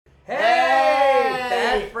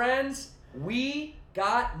friends, we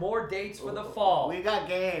got more dates for the fall. We got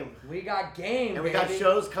game. We got game, And we baby. got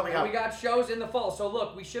shows coming up. We got shows in the fall. So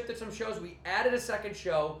look, we shifted some shows. We added a second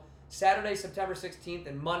show Saturday, September 16th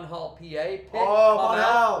in Munhall, PA. Pitt, Oh, come out.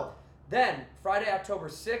 Munhall. Then Friday, October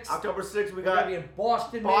 6th. October 6th, we we're got gonna be in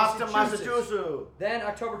Boston, Massachusetts. Then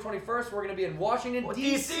October 21st, we're gonna be in Washington,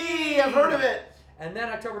 DC. I've heard of it. And then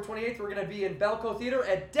October 28th, we're gonna be in Belco Theater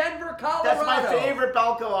at Denver, Colorado. That's my favorite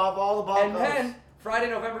Balco of all the Balcos. And then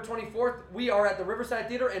Friday, November 24th, we are at the Riverside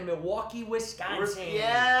Theater in Milwaukee, Wisconsin.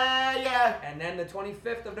 Yeah. And then the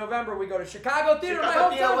 25th of November, we go to Chicago Theater, my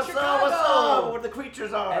Chicago, hometown, what's Chicago. up? Where the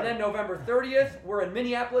creatures are. And then November 30th, we're in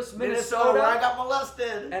Minneapolis, Minnesota, where I got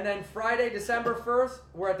molested. And then Friday, December 1st,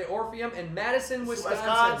 we're at the Orpheum in Madison,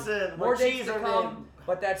 Wisconsin. More Where dates cheese to are come. in.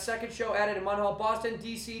 But that second show added in Munhall, Boston,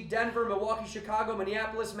 D.C., Denver, Milwaukee, Chicago,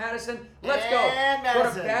 Minneapolis, Madison. Let's go. And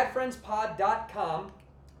Madison. Go to badfriendspod.com.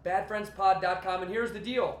 Badfriendspod.com. And here's the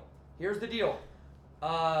deal.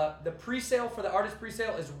 The pre-sale for the artist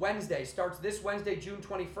pre-sale is Wednesday. Starts this Wednesday, June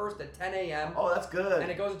 21st at 10 a.m. Oh, that's good. And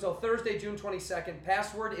it goes until Thursday, June 22nd.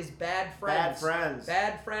 Password is Bad Bad Friends. Friends.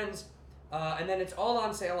 Bad Friends. And then it's all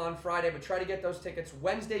on sale on Friday, but try to get those tickets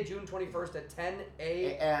Wednesday, June 21st at 10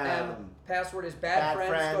 a.m. Password is Bad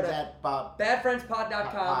Friends. Go to at Bob.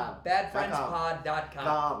 badfriendspod.com.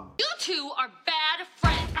 Badfriendspod.com. You two are bad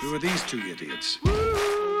friends. Who are these two idiots? A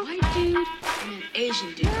white dude and an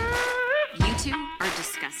Asian dude. You two are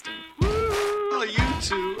disgusting. Well, you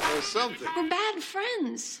two are something. We're bad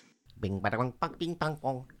friends. Bing bang bang bing bang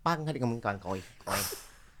bong bang bang bang bang.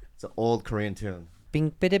 It's an old Korean tune.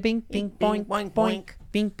 Bing bidi bing bing boink boink boink.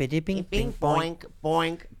 Bing bidi bing bing boink.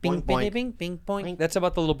 boink Bing boink bidi bing bing boink. That's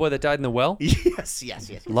about the little boy that died in the well. Yes.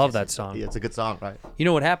 Love that song. Yeah, it's a good song, right? You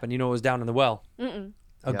know what happened? You know what was down in the well? A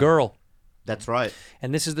Yeah. girl. That's right.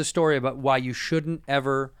 And this is the story about why you shouldn't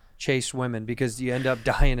ever chase women, because you end up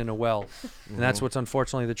dying in a well. And that's what's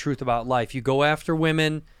unfortunately the truth about life. You go after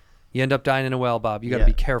women, you end up dying in a well, Bob. You got to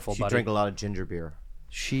be careful, She buddy. drank a lot of ginger beer.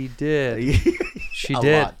 She did. She A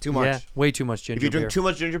did. lot. Too much. Yeah, way too much ginger If you drink beer. too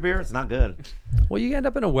much ginger beer, it's not good. Well, you end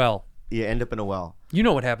up in a well. You end up in a well. You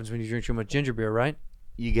know what happens when you drink too much ginger beer, right?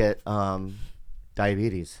 You get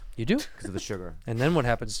diabetes You do. because of the sugar. And then what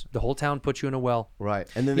happens? The whole town puts you in a well. Right.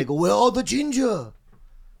 And then they go, where all the ginger?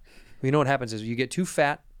 You know what happens is you get too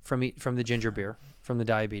fat from the ginger beer, from the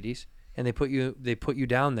diabetes, and they put you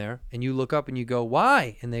down there, and you look up and you go,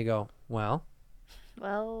 why? And they go, well.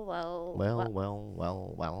 Well.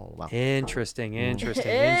 Interesting.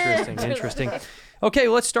 Okay,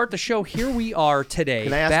 let's start the show. Here we are today,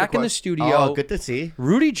 Can I ask back a in the question? studio. Oh, good to see.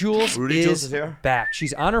 Rudy Jules Jules is here. back.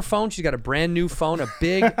 She's on her phone. She's got a brand new phone, a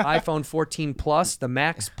big iPhone 14 Plus, the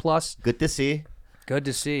Max Plus. Good to see. Good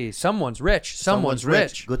to see. Someone's rich. Someone's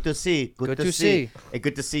rich. Good to see. Good to see. Hey,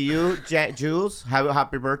 good to see you, Jules.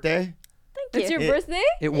 Happy birthday. It's your birthday?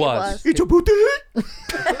 It was. It's your birthday.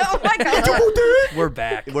 Oh my god. It's your birthday. We're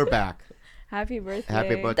back. We're back. Happy birthday.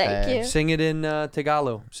 Happy birthday. Thank you. Sing it in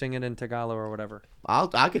Tagalog. Sing it in Tagalog or whatever.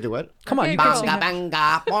 I could do it. Come on, Okay, you can go. sing Banga it.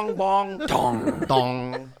 banga bong bong dong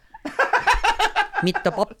dong. Meet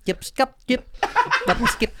the pop, skip, skip, skip, skip,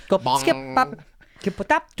 skip, pop, skip,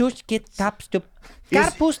 tap, to skip, tap, stop,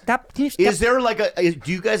 carpus, tap, skip. Is there like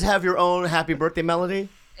do you guys have your own happy birthday melody?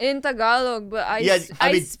 In Tagalog, but I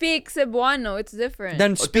I mean- speak Cebuano. It's different.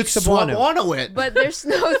 Then speak Cebuano. It. but there's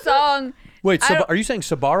no song. Wait, I don't- are you saying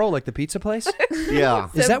Sabaro, like the pizza place? Yeah.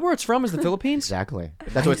 Is that where it's from? Is the Philippines? Exactly.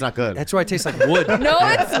 That's why it's not good. That's why it tastes like wood. No,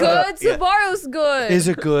 it's good. Sabaro's good. Is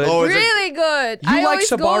it good? Oh, is it- really good? You I like always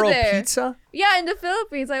go Sabaro there. pizza? Yeah, in the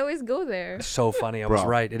Philippines, I always go there. So funny. I was Bro.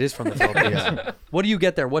 right. It is from the Philippines. Yeah. What do you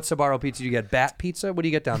get there? What Sabaro pizza do you get? Bat pizza? What do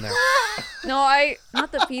you get down there? No,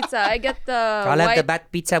 not the pizza. I get the I'll have the white.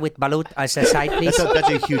 bat pizza with balut as a side, please. That's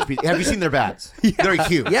a huge piece. Have you seen their bats? They're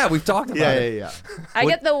huge. Yeah, we've talked about it. Yeah. I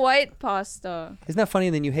get the white pasta. Isn't that funny?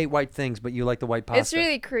 And then you hate white things, but you like the white pasta. It's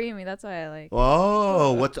really creamy. That's why I like.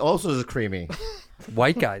 Oh, what also is creamy?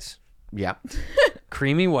 White guys. Yep.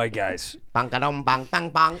 Creamy white guys. Bang bang bang bang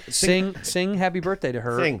bang. Sing happy birthday to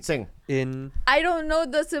her. Sing. In I don't know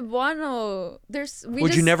the Cebuano.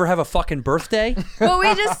 Would you never have a fucking birthday? But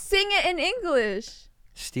we just sing it in English.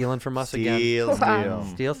 Stealing from us again.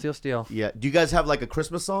 Steal. Yeah. Do you guys have like a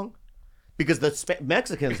Christmas song? Because the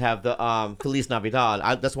Mexicans have the Feliz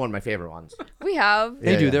Navidad. That's one of my favorite ones. We have.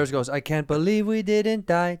 They Yeah, do. yeah. Theirs goes, I can't believe we didn't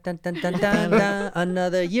die. Dun, dun, dun, dun, dun.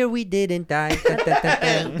 Another year we didn't die. Dun, dun, dun,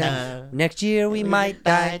 dun, dun. Next year we might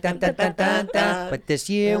die. Dun, dun, dun, dun, dun. But this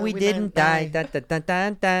year we didn't die. Dun, dun, dun,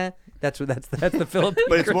 dun, dun. That's the Philippines.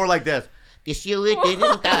 But it's more like this. This year we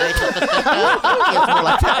didn't die. It's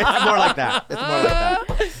more like that. It's more like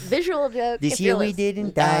that. Visual joke. This year we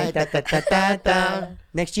didn't die. Da, da, da, da, da.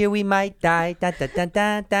 Next year we might die. Da, da, da,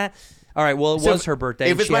 da, da. All right. Well, it So was her birthday.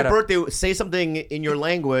 If it's She my had a- birthday, say something in your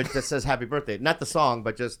language that says happy birthday. Not the song,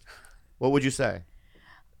 but just what would you say?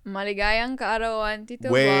 Maligayang kaarawan, Tito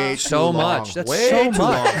Way Bob. So too long. much. That's Way so too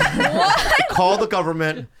much. long. Call the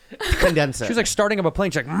government. Condense it. She was like starting up a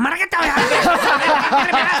plane. She's like,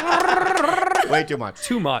 way too much.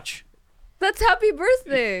 too much. That's happy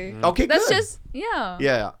birthday. Okay, That's good. just yeah.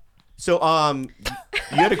 Yeah. So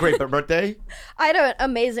you had a great birthday. I had an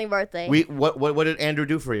amazing birthday. What did Andrew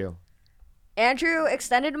do for you? Andrew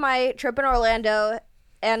extended my trip in Orlando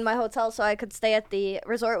and my hotel so I could stay at the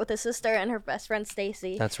resort with his sister and her best friend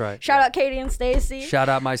Stacy. That's right. Shout out Katie and Stacy. Shout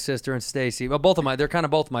out my sister and Stacy. Well, they're kind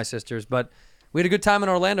of both my sisters, but we had a good time in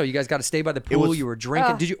Orlando. You guys got to stay by the pool. was- You were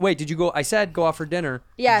drinking. Did you go? I said go out for dinner.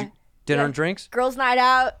 Yeah. Dinner Yeah. and drinks? Girls' night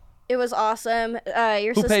out. It was awesome.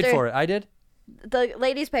 Your Who sister. paid for it? I did? The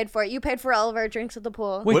ladies paid for it. You paid for all of our drinks at the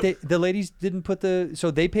pool. Wait, the ladies didn't put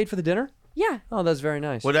so they paid for the dinner? Yeah. Oh, that's very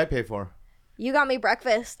nice. What did I pay for? You got me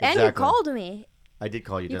breakfast. And you Exactly. called me. I did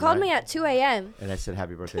call you. You didn't called I? me at 2 a.m. And I said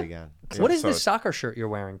happy birthday again. What is So this soccer shirt you're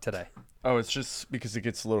wearing today? Oh, it's just because it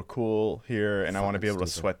gets a little cool here, and I want to be able to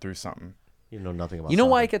sweat through something. You know nothing about. You know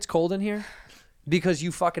why it soccer. gets cold in here? Because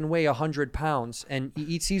you fucking weigh 100 pounds and you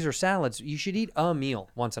eat Caesar salads. You should eat a meal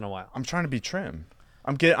once in a while. I'm trying to be trim.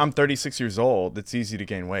 I'm 36 years old. It's easy to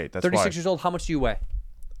gain weight. That's 36 years old, how much do you weigh?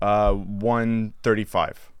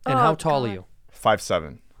 135, And how tall are you?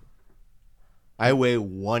 5'7". I weigh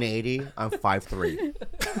 180. I'm 5'3".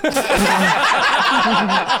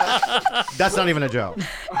 That's not even a joke.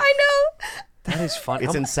 I know. That is fun.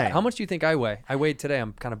 It's insane. How much do you think I weigh? I weighed today.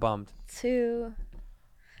 I'm kind of bummed. 2.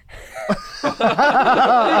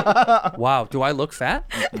 Wow. Do I look fat?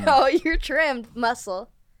 No, you're trimmed. Muscle.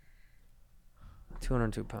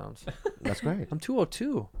 202 pounds. That's great. I'm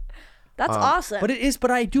 202. That's awesome.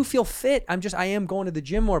 But I do feel fit. I am going to the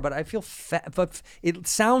gym more, but I feel fat. But it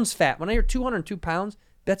sounds fat. When I hear 202 pounds,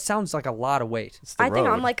 that sounds like a lot of weight. I think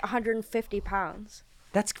I'm like 150 pounds.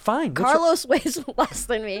 That's fine. What's Carlos weighs less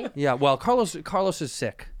than me. yeah, well, Carlos is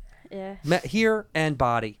sick. Yeah. Here and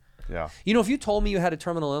body. Yeah. You know, if you told me you had a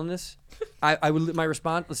terminal illness, I would. My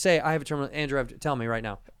response. Let's say I have a terminal. Andrew, tell me right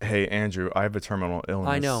now. Hey, Andrew, I have a terminal illness.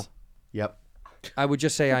 I know. Yep. I would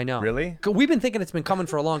just say I know. Really? We've been thinking it's been coming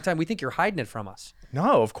for a long time. We think you're hiding it from us.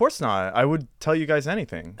 No, of course not. I would tell you guys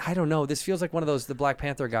anything. I don't know. This feels like one of those the Black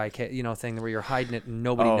Panther guy, thing where you're hiding it and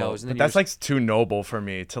nobody knows. And But then that's like too noble for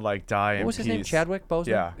me to like die in what was his name? peace. Chadwick Boseman.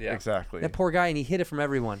 Yeah, exactly. That poor guy, and he hid it from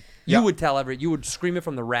everyone. Yeah. You would tell you would scream it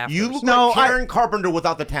from the rafters. You look No, like Karen Carpenter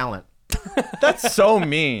without the talent. That's so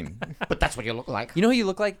mean. But that's what you look like. You know who you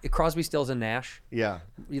look like? Crosby, Stills, and Nash. Yeah.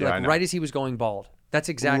 I know. Right as he was going bald. That's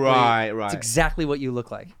exactly Right. That's exactly what you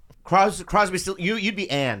look like. Crosby still. You'd be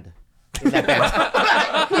and in that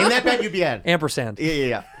band. In that band, you'd be and. Ampersand.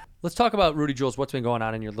 Yeah. Let's talk about Rudy Jules. What's been going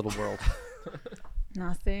on in your little world?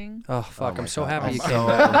 Nothing. Oh fuck! I'm so happy I'm you so came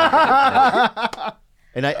back.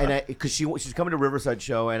 And I, because she's coming to Riverside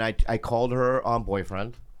show, and I called her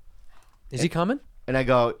boyfriend, Is he coming? and I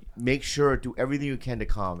go, make sure, do everything you can to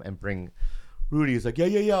come and bring Rudy. He's like,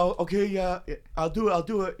 yeah, okay, yeah, I'll do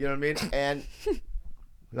it. You know what I mean? And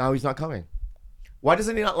now he's not coming. Why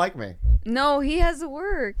doesn't he not like me? No, he has to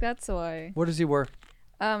work. That's why. Where does he work?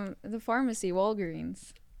 The pharmacy,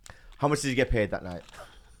 Walgreens. How much did he get paid that night?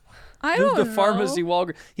 I don't know. The pharmacy,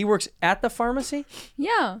 Walgreens. He works at the pharmacy.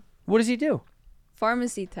 Yeah, What does he do?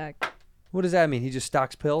 pharmacy tech. What does that mean? He just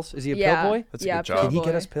stocks pills? Is he a Yeah, pill boy? That's a yeah, good job. pill Can he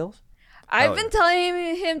get boy. us pills? I've been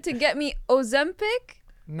telling him to get me Ozempic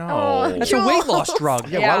No. That's a weight loss drug.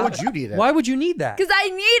 Yeah, Yeah. why would you need it? Why would you need that? because I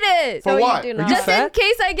need it. For what? You do Are not. you Just in fat?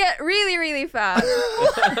 case I get really, really fat.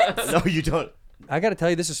 No, you don't. I got to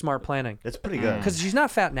tell you, this is smart planning. That's pretty good. Because she's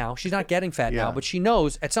not fat now. She's not getting fat Yeah. now, but she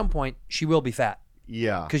knows at some point she will be fat.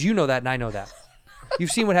 Yeah. Because you know that and I know that. You've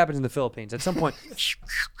seen what happens in the Philippines. At some point,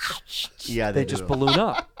 Yeah, they they just do. balloon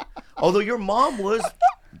up Although your mom was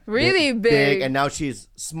really big, and now she's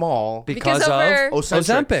small. because of of her-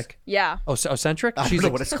 Ozempic. Yeah. Eccentric? I don't know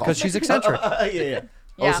what it's called. Because she's eccentric. Yeah.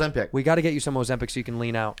 Yeah. Ozempic. We got to get you some Ozempic so you can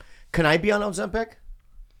lean out. Can I be on Ozempic?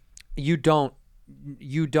 You don't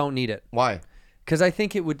need it. Why? Because I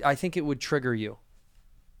think it would trigger you.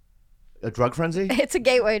 A drug frenzy? It's a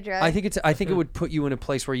gateway drug. I think it would put you in a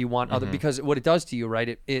place where you want other, because what it does to you,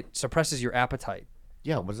 right? It suppresses your appetite.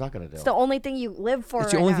 Yeah, what's that gonna do? it's the only thing you live for.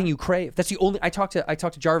 It's the right only now. thing you crave. That's the only. I talked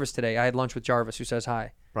to Jarvis today. I had lunch with Jarvis, who says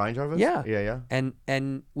hi. Brian Jarvis? Yeah. Yeah.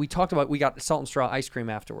 And we talked about, we got salt and straw ice cream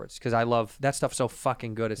afterwards because I love that stuff. So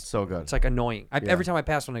fucking good. It's So good. It's like annoying. Every time I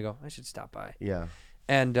pass one, I go, I should stop by. Yeah.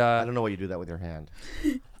 And I don't know why you do that with your hand.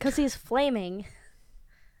 Because he's flaming.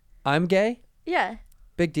 I'm gay. Yeah,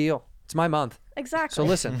 Big deal. It's my month. Exactly. So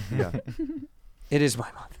listen, Yeah. it is my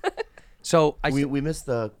month. So we missed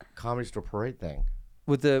the Comedy Store Parade thing.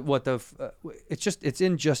 with it's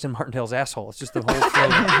in Justin Martindale's asshole. It's just the whole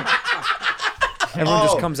thing. Everyone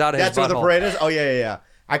just comes out of his butthole. That's where the parade is? Oh, yeah.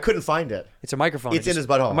 I couldn't find it. It's a microphone. It's in his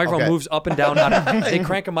butthole. The microphone Okay. moves up and down. They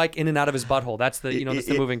crank a mic in and out of his butthole. That's the that's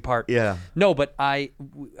the moving part. Yeah. No, but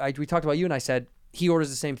we talked about you, and I said he orders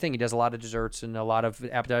the same thing. He does a lot of desserts and a lot of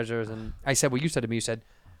appetizers, and I said what you said to me. You said,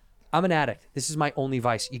 "I'm an addict. This is my only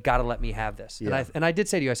vice. You got to let me have this." Yeah. And I did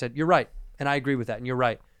say to you, I said, "You're right," and I agree with that, and you're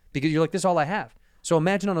right because you're like, "This is all I have." So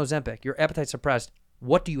imagine on Ozempic, your appetite's suppressed.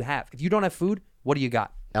 What do you have? If you don't have food, what do you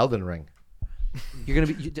got? Elden Ring. You're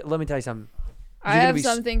gonna be. Let me tell you something. I have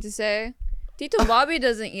something to say. Tito Bobby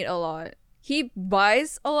doesn't eat a lot. He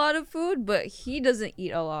buys a lot of food, but he doesn't eat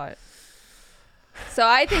a lot. So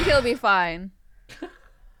I think he'll be fine.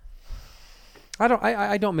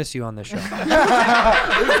 I don't miss you on this show.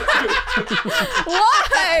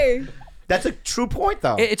 Why? That's a true point,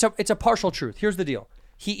 though. It's a partial truth. Here's the deal.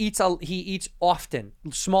 He eats often,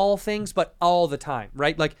 small things, but all the time,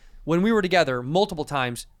 right? Like when we were together multiple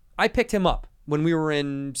times, I picked him up when we were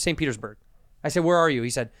in St. Petersburg. I said, "Where are you?"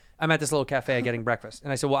 He said, "I'm at this little cafe getting breakfast."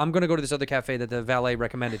 And I said, "Well, I'm going to go to this other cafe that the valet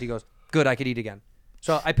recommended." He goes, "Good, I could eat again."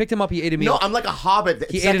 So I picked him up. He ate a meal. No, I'm like a hobbit.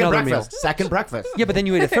 He ate Second another breakfast. meal. Second breakfast. Yeah, but then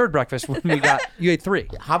you ate a third breakfast when you ate 3.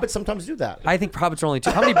 Hobbits sometimes do that. I think hobbits are only 2.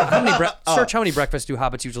 Search how many breakfasts do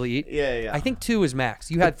hobbits usually eat? Yeah. I think 2 is max.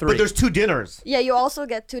 You had 3. But there's 2 dinners. Yeah, you also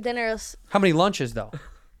get 2 dinners. How many lunches though?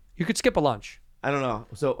 You could skip a lunch. I don't know.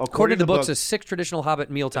 So According to the books, there's 6 traditional hobbit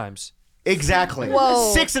meal times. Exactly.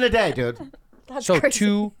 Whoa. 6 in a day, dude. That's So crazy.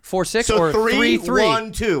 2, 4, 6, So or 3, 3.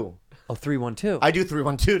 1, 2. Oh, 3, 1, 2. I do 3,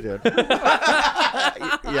 1, 2, dude.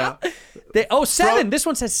 Yeah. 7. This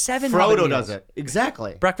one says 7. hobbit Frodo meals. does it.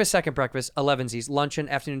 Exactly. Breakfast, second breakfast, 11sies, lunch and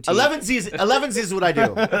afternoon tea. 11sies is what I do.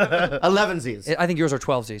 11sies. I think yours are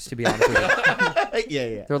 12sies, to be honest with you.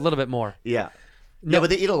 Yeah. They're a little bit more. Yeah. Yeah, but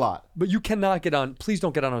they eat a lot. But you cannot get on. Please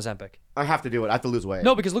don't get on Ozempic. I have to do it. I have to lose weight.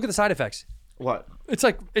 No, because look at the side effects. What?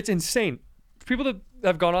 It's insane. People that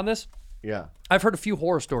have gone on this, Yeah. I've heard a few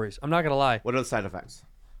horror stories. I'm not going to lie. What are the side effects?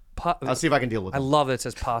 I'll see if I can deal with I them. love that it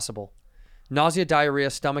says possible. Nausea, diarrhea,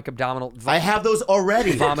 stomach, abdominal, I have those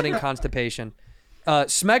already. vomiting, constipation.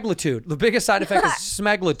 Smeglitude. The biggest side effect is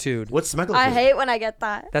smeglitude. What's smeglitude? I hate when I get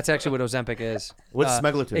that. That's actually what Ozempic is. What's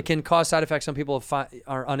smeglitude? It can cause side effects some people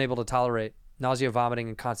are unable to tolerate. Nausea, vomiting,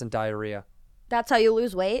 and constant diarrhea. That's how you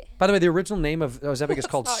lose weight. By the way, the original name of Ozempic is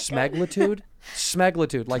called smeglitude.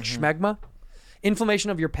 Smeglitude, like schmegma. Inflammation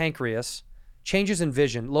of your pancreas, changes in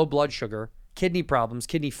vision, low blood sugar, kidney problems,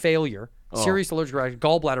 kidney failure, serious allergic reaction,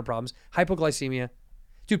 gallbladder problems, hypoglycemia.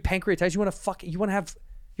 Dude, pancreatitis. You want to have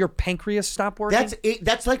your pancreas stop working?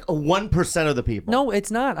 That's like a 1% of the people. No,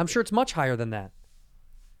 it's not. I'm sure it's much higher than that.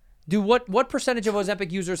 Dude, what percentage of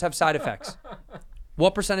Ozempic users have side effects?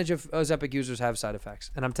 What percentage of Ozempic users have side effects?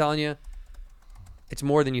 And I'm telling you, it's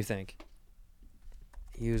more than you think.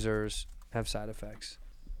 Users have side effects.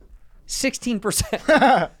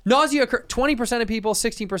 16%. Nausea occur. 20% of people,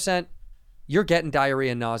 16%. You're getting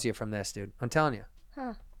diarrhea and nausea from this, dude. I'm telling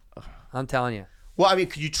you. I'm telling you. Well, I mean,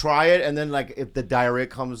 could you try it and then, like, if the diarrhea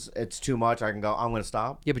comes, it's too much, I can go, I'm going to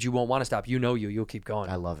stop? Yeah, but you won't want to stop. You'll keep going.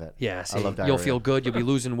 I love it. Yeah, see, I love diarrhea. you'll feel good. You'll be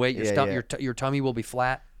losing weight. Your Yeah, your tummy will be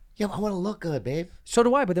flat. Yeah, but I want to look good, babe. So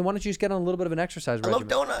do I, but then why don't you just get on a little bit of an exercise I regimen?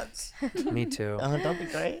 love donuts. Me too. Don't be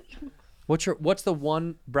great. What's the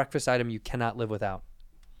one breakfast item you cannot live without?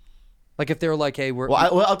 Like if they're like, hey, Well,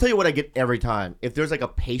 I'll tell you what I get every time. If there's like a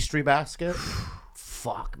pastry basket,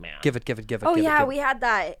 fuck, man. give it. Oh yeah, we had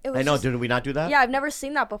that. It was I know. just- Did we not do that? Yeah, I've never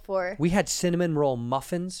seen that before. We had cinnamon roll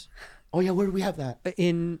muffins Oh, yeah. Where did we have that?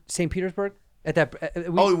 in St. Petersburg at that.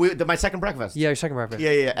 My second breakfast. yeah, your second breakfast.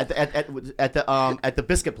 Yeah. At the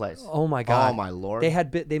biscuit place. Oh my god. Oh my lord.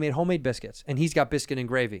 They made homemade biscuits, and he's got biscuit and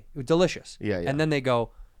gravy. It was delicious. Yeah. And then they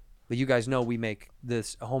go, but you guys know we make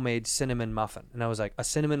this homemade cinnamon muffin, and I was like, a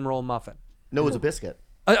cinnamon roll muffin. No, it was a biscuit.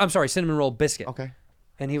 I'm sorry, cinnamon roll biscuit. Okay.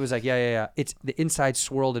 And he was like, yeah. It's the inside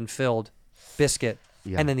swirled and filled biscuit,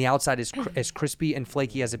 Yeah. and then the outside is as crispy and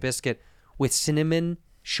flaky as a biscuit with cinnamon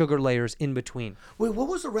sugar layers in between. Wait, what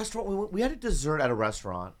was the restaurant? We had a dessert at a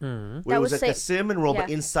restaurant where That it was was like a Saint- cinnamon roll, but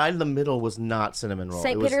yeah. inside the middle was not cinnamon roll.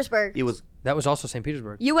 St. It was- Petersburg. It was. That was also St.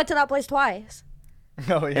 Petersburg. You went to that place twice.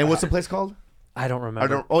 Oh yeah. And what's the place called? I don't remember. I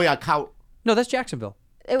don't. Oh yeah, cow. No, that's Jacksonville.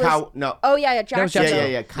 It was. Cow. No. Oh yeah, was Jackson. Jacksonville.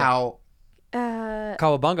 Yeah. Cow.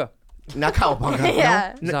 Cowabunga. Not cowabunga.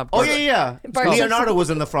 Yeah. It's not Oh yeah. Bart's- Leonardo was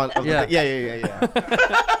in the front. Of Yeah. Yeah.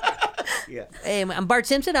 Yeah. Hey, I'm Bart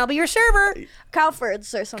Simpson. I'll be your server.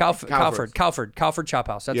 Calford's or something. Calford Chop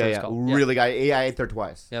House. That's what it's called. Really good. Yeah, I ate there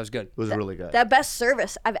twice. Yeah, it was good. It was really good. That best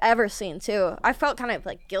service I've ever seen too. I felt kind of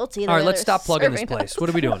like guilty. All right, let's stop plugging this place. What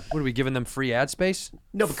are we doing? What are we giving them free ad space?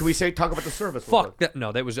 No, but can we talk about the service? Fuck that!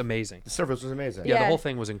 No, that was amazing. The service was amazing. Yeah, the whole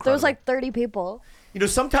thing was incredible. There was like 30 people. You know,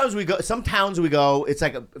 sometimes we go. Some towns we go. It's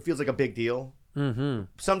like it feels like a big deal. Mm-hmm.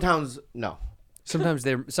 Some towns, no. Sometimes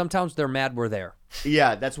they're mad we're there.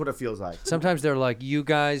 Yeah, that's what it feels like. Sometimes they're like, you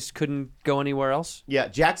guys couldn't go anywhere else. Yeah,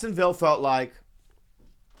 Jacksonville felt like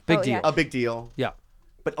Big deal. a big deal. Yeah.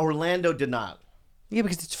 But Orlando did not. Yeah,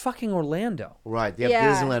 because it's fucking Orlando. Right.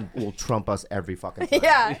 Disneyland will trump us every fucking time.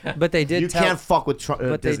 Yeah. But they did. You can't fuck with But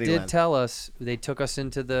Disneyland. they did tell us. They took us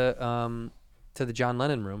into the John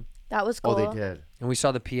Lennon room. That was cool. Oh, they did. And we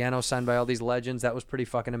saw the piano signed by all these legends. That was pretty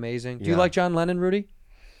fucking amazing. Do you Yeah. like John Lennon, Rudy?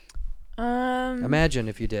 Um, Imagine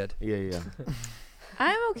if you did. Yeah.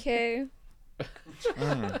 I'm okay.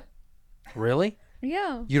 Really?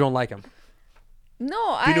 Yeah. You don't like him?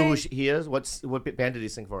 No, Do you know who he is? What band did he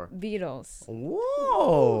sing for? Beatles.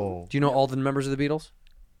 Whoa. Do you know all the members of the Beatles?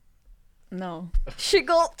 No. She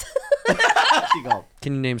gulped. She go.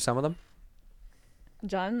 Can you name some of them?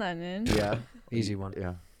 John Lennon. Yeah. Easy one.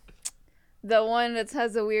 Yeah. The one that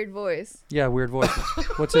has a weird voice. Yeah, weird voice.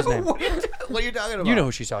 What's his name? What are you talking about? You know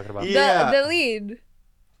who she's talking about. Yeah. The lead.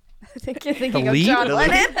 I think you're thinking The of lead? John The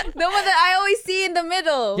Lennon. The one that I always see in the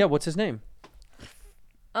middle. Yeah, what's his name?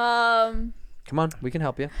 Um, Come on, we can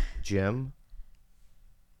help you. Jim.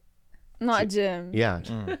 not Jim. Yeah.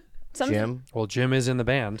 Something- Jim. Well, Jim is in the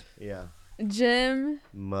band. Yeah. Jim.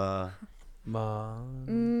 Mahoney.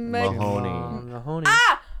 Mahoney.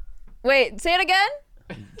 Ah! Wait, say it again.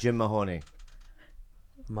 Jim Mahoney.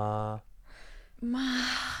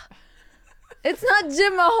 It's not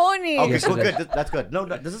Jim Mahoney. Okay, Yes, cool, it is. good. That's good. No,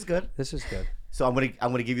 this is good. This is good. So I'm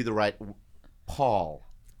gonna give you the right Paul.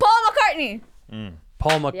 Paul McCartney.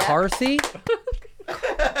 Paul McCarthy?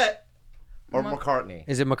 Or McCartney.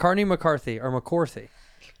 Is it McCartney, or McCarthy?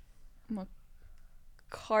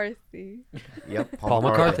 McCarthy. Yep. Paul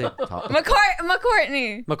McCarthy.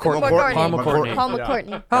 McCartney. McCartney. Paul McCartney. Paul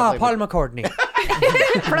McCartney. Ah, Paul McCartney.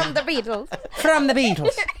 From the Beatles. From the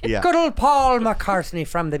Beatles. Yeah. Good old Paul McCartney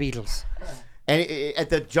from the Beatles. And at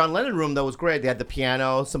the John Lennon room, that was great. They had the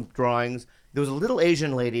piano, some drawings. There was a little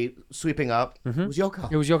Asian lady sweeping up. It was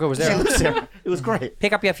Yoko. It was Yoko was She there. was there. It was great.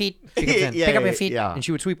 Pick up your feet. She comes in. Yeah, Pick up yeah, your feet. yeah. And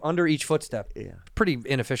she would sweep under each footstep. Yeah. Pretty You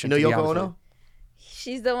inefficient. know to be Yoko honest with Ono? you.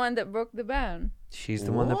 She's the one that broke the band. She's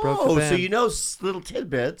the one that broke the Oh, band. so you know little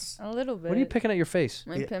tidbits. A little bit. What are you picking at your face?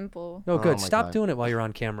 My pimple. Oh, good. my Stop God. doing it while you're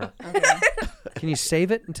on camera. Okay. Can you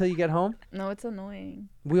save it until you get home? No, it's annoying.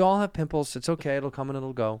 We all have pimples. It's okay. It'll come and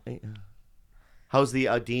it'll go. How's the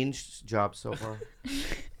Dean's job so far?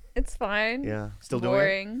 It's fine. Yeah. Still doing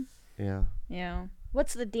Boring. it? Yeah. Yeah.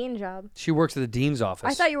 What's the dean job? She works at the dean's office.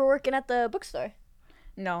 I thought you were working at the bookstore.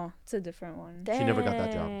 No, it's a different one. She never got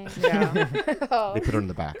that job. Yeah. Oh. They put her in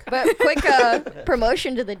the back. But quick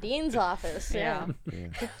promotion to the dean's office. Yeah.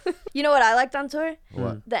 You know what I liked on tour?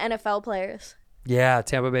 What? The NFL players. Yeah,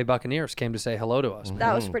 Tampa Bay Buccaneers came to say hello to us. Man.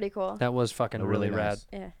 That was pretty cool. That was fucking Oh, really, really rad. nice.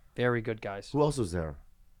 Yeah. Very good guys. Who else was there?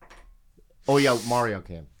 Oh yeah, Mario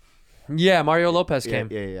came. Yeah, Mario Lopez Yeah,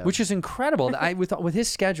 came, yeah. which is incredible. With his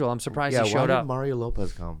schedule, I'm surprised Yeah, he why showed did up. Mario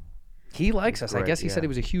Lopez come? He likes us. I Great, guess he said yeah. he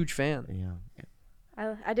was a huge fan. Yeah.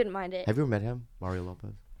 I didn't mind it. Have you ever met him, Mario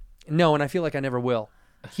Lopez? No, and I feel like I never will.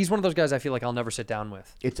 He's one of those guys I feel like I'll never sit down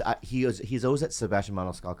with. It's he's always at Sebastian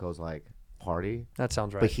Maniscalco's like party, That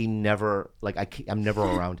sounds right. but he never I'm never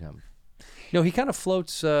around him. No, he kind of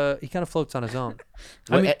floats. He kind of floats on his own.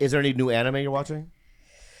 Is there any new anime you're watching?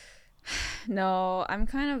 No, I'm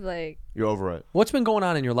kind of like, You're over it. What's been going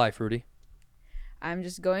on in your life, Rudy? I'm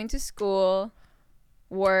just going to school,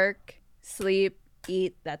 work, sleep,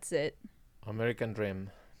 eat. That's it. American Dream.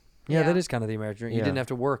 Yeah, Yeah. that is kind of the American dream. You Yeah. didn't have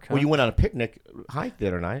to work. Huh? Well, you went on a picnic hike the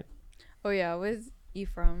other night. Oh, yeah, with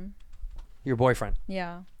Ephraim. Your boyfriend.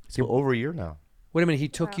 Yeah. So over a year now. Wait a minute. He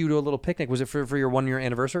took you to a little picnic. Was it for your 1 year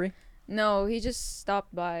anniversary? No, he just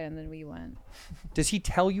stopped by and then we went. Does he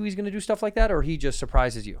tell you he's going to do stuff like that, or he just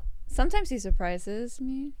surprises you? Sometimes he surprises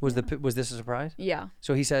me. Was this a surprise? Yeah.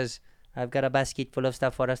 So he says, "I've got a basket full of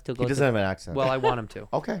stuff for us to go." He doesn't have an accent. Well, I want him to.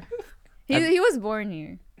 Okay. He was born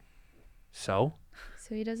here. So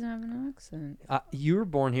So he doesn't have an accent. you were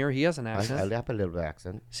born here. He has an I accent. have a little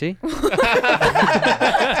accent. See,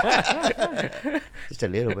 Just a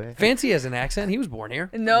little bit. Fancy has an accent. He was born here.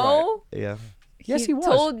 No. Yeah. Yes, he was.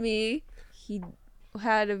 told me he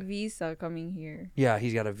had a visa coming here. Yeah,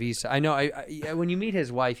 he's got a visa. I know. I when you meet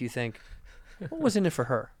his wife, you think, what was in it for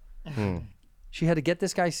her? She had to get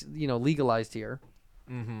this guy, legalized here.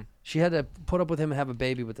 She had to put up with him and have a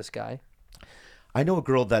baby with this guy. I know a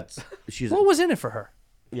girl she's. What was in it for her?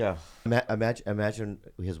 Yeah. Imagine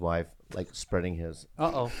his wife like spreading his.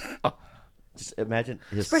 Just imagine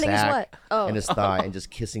his Spreading his sack what? Oh. and his thigh and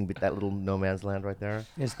just kissing that little no man's land right there.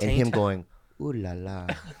 His and him taint. going, ooh la la.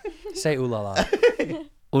 Say ooh la la.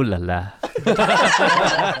 Ooh la la.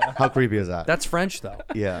 How creepy is that? That's French though.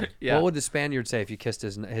 Yeah. Yeah. What would the Spaniard say if you kissed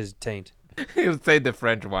his taint? You'd say the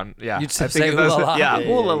French one. Yeah. You'd I say think ooh that's la it. la. Yeah, Yeah,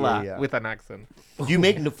 ooh la yeah, la yeah. with an accent. Do you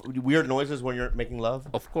make weird noises when you're making love?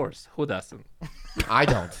 Of course. Who doesn't? I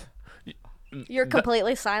don't. You're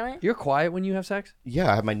completely silent. You're quiet when you have sex?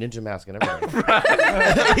 Yeah, I have my ninja mask and everything.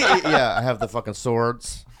 Yeah, I have the fucking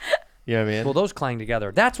swords. You know what I mean? Well, those clang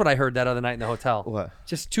together. That's what I heard that other night in the hotel. What?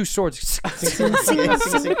 Just two swords.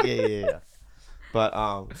 Yeah. But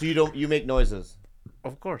so you make noises.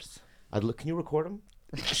 Of course. Can you record them?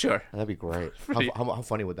 Sure. That'd be great. How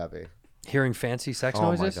funny would that be? Hearing fancy sex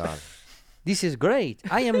Oh noises? my god. This is great.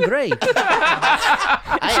 I am great.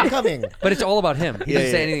 I am coming. But it's all about him. He doesn't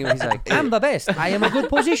say anything. He's like, I'm the best. I am a good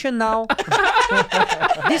position now.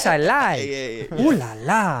 This I like. Yeah. Ooh la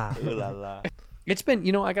la. Ooh la la. It's been,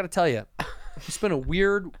 I got to tell you, it's been a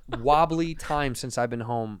weird, wobbly time since I've been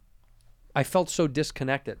home. I felt so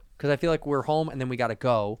disconnected because I feel like we're home and then we got to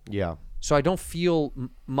go. Yeah. So I don't feel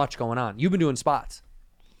much going on. You've been doing spots.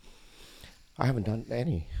 I haven't done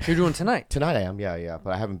any. You're doing tonight. Tonight I am, yeah.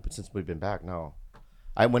 But I haven't since we've been back, no.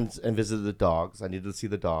 I went and visited the dogs. I needed to see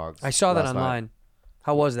the dogs. I saw that last online. night.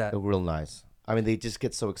 How was that? They're real nice. I mean, they just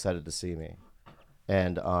get so excited to see me.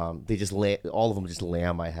 And they just all of them just lay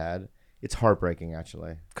on my head. It's heartbreaking,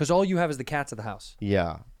 actually. Because all you have is the cats at the house.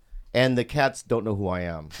 Yeah. And the cats don't know who I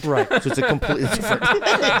am. Right. So it's a completely different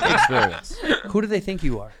experience. Who do they think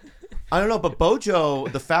you are? I don't know, but Bojo,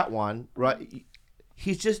 the fat one, right?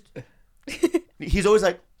 He's always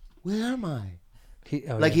like, where am I?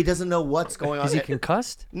 He doesn't know what's going on. Is he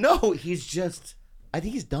concussed? No, I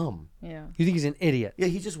think he's dumb. Yeah. You think he's an idiot? Yeah,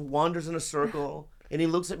 he just wanders in a circle and he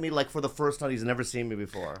looks at me like for the first time he's never seen me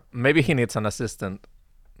before. Maybe he needs an assistant.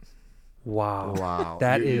 Wow. Wow.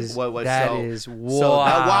 That is wow. Wow.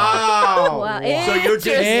 So you're just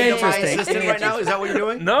being my Interesting. assistant right now? Is that what you're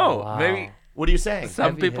doing? No, Wow. maybe What are you saying?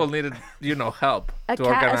 some people needed, help A to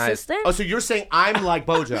cat organize. assistant? Oh, so you're saying I'm like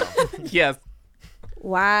Bojo. Yes.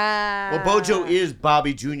 Wow. Well, Bojo is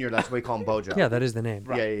Bobby Jr. That's why we call him Bojo. Yeah, that is the name.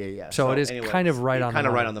 Yeah. So it is kind of right on the kind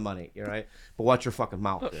of money. right on the money, you're right? But watch your fucking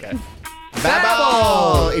mouth. Okay.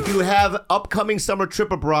 Babbel! If you have upcoming summer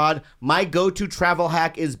trip abroad, my go-to travel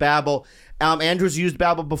hack is Babbel. Andrew's used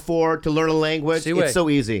Babbel before to learn a language. See, wait. It's so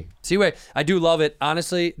easy. See, wait, I do love it.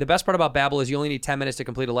 Honestly, the best part about Babbel is you only need 10 minutes to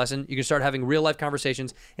complete a lesson. You can start having real-life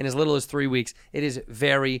conversations in as little as 3 weeks. It is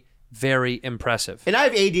very, very impressive. And I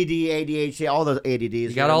have ADD, ADHD, all the ADDs.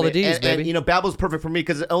 You got all the Ds, and, baby. And Babbel's perfect for me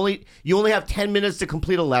because you only have 10 minutes to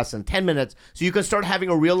complete a lesson. 10 minutes. So you can start having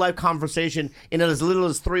a real-life conversation in as little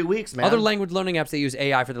as 3 weeks, man. Other language learning apps that use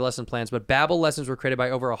AI for the lesson plans, but Babbel lessons were created by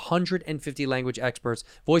over 150 language experts,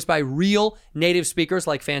 voiced by real native speakers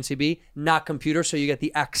like Fancy Bee, not computers, so you get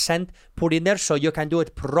the accent put in there so you can do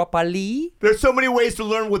it properly. There's so many ways to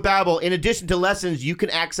learn with Babbel. In addition to lessons, you can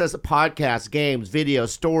access podcasts, games, videos,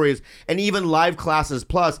 stories, and even live classes.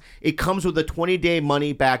 Plus, it comes with a 20-day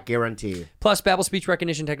money-back guarantee. Plus, Babbel speech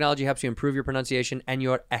recognition technology helps you improve your pronunciation and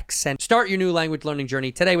your accent. Start your new language learning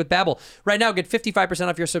journey today with Babbel. Right now, get 55%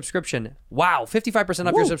 off your subscription. Wow, 55%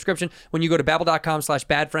 off your subscription when you go to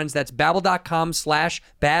babbel.com/badfriends. That's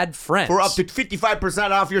babbel.com/badfriends. For up to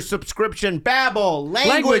 55% off your subscription. Babbel,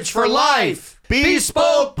 language for life.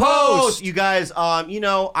 Bespoke Post. You guys, I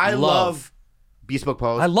love Bespoke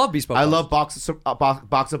Post. I love Bespoke I Post. love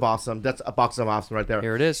Box of Awesome. That's a Box of Awesome right there.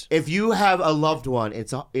 Here it is. If you have a loved one,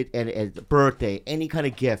 it's a birthday, any kind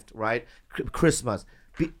of gift, right? Christmas.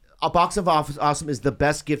 A Box of Awesome is the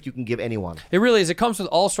best gift you can give anyone. It really is. It comes with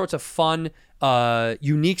all sorts of fun,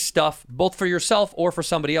 unique stuff, both for yourself or for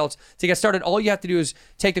somebody else. To get started, all you have to do is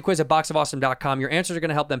take the quiz at boxofawesome.com. Your answers are going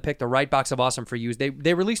to help them pick the right Box of Awesome for you.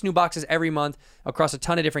 They release new boxes every month across a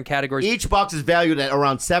ton of different categories. Each box is valued at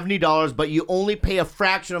around $70, but you only pay a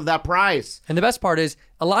fraction of that price. And the best part is,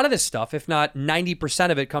 a lot of this stuff, if not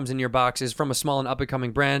 90% of it comes in your box, is from a small and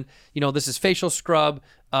up-and-coming brand. This is facial scrub,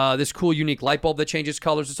 this cool, unique light bulb that changes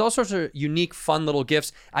colors. It's all sorts of unique, fun little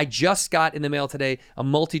gifts. I just got in the mail today a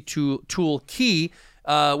multi-tool key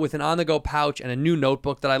with an on-the-go pouch and a new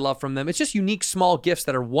notebook that I love from them. It's just unique, small gifts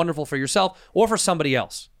that are wonderful for yourself or for somebody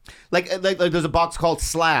else. Like there's a box called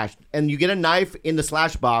Slash, and you get a knife in the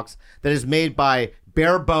Slash box that is made by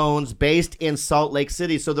Bare Bones, based in Salt Lake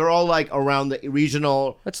City. So they're all like around the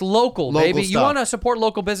regional. That's local baby. Stuff. You want to support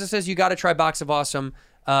local businesses, you got to try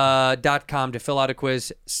boxofawesome.com to fill out a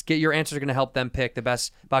quiz. Get your answers are going to help them pick the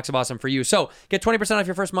best Box of Awesome for you. So get 20% off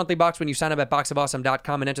your first monthly box when you sign up at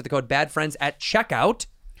boxofawesome.com and enter the code BADFRIENDS at checkout.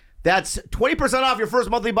 That's 20% off your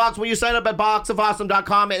first monthly box when you sign up at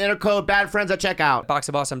boxofawesome.com and enter code BADFRIENDS at checkout.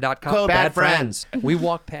 Boxofawesome.com. Code BADFRIENDS. We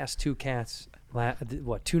walked past two cats,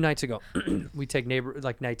 2 nights ago. We take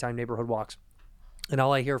nighttime neighborhood walks. And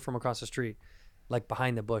all I hear from across the street, like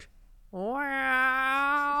behind the bush,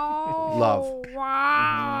 Love.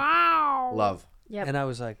 Wow. Love. Yep. and I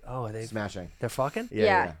was like, oh, are they Smashing. They're fucking?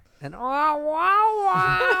 Yeah. And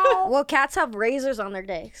Well, cats have razors on their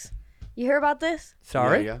dicks. You hear about this?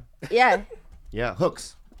 sorry? Yeah. Yeah,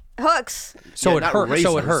 hooks. Hooks. So Yeah, it not hurts.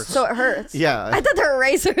 So it razors. hurts. So it hurts. Yeah. I thought they were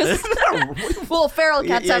razors. Well, feral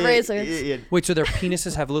cats have razors. Yeah. Wait, so their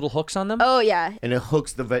penises have little hooks on them? Oh, yeah. And it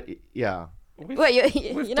hooks the vet. Yeah. Wait,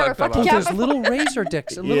 you never talked fucked a about Dude, cat there's before? little razor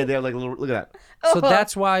dicks. a Yeah, little- they're like little. Look at that. So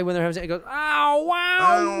that's why when they're having sex, it goes, ow,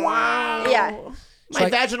 wow, wow. Yeah. My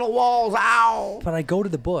vaginal walls. Ow. But I go to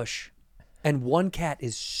the bush, and one cat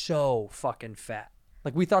is so fucking fat.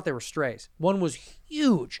 Like, we thought they were strays. One was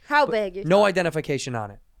huge. How big? No identification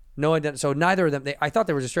on it. So neither of them, I thought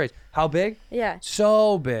they were just strays. How big? Yeah.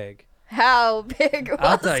 So big. How big was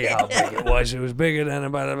I'll tell you it? how big it was. It was bigger than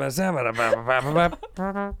about and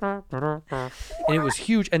it was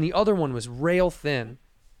huge. And the other one was rail thin.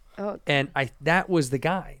 Oh. And that was the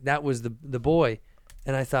guy. That was the boy.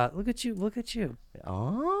 And I thought, look at you.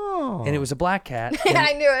 Oh. And it was a black cat. Yeah,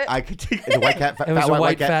 I knew it. I could take the white cat. It was a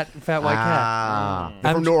white, cat. fat white cat. Ah.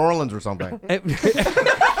 They're from New Orleans or something.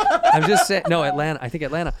 I'm just saying. No, Atlanta. I think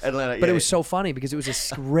Atlanta. Atlanta, But yeah, it was so funny because it was a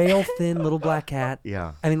rail thin little black cat.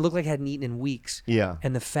 Yeah. I mean, it looked like it hadn't eaten in weeks. Yeah.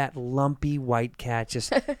 And the fat, lumpy white cat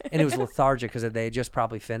just, and it was lethargic because they had just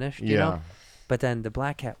probably finished, you Yeah. know? But then the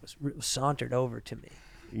black cat was sauntered over to me,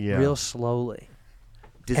 Yeah. real slowly.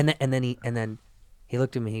 And then he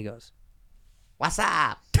looked at me. He goes, "What's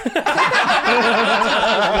up?"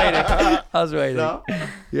 I was waiting. No? Yeah.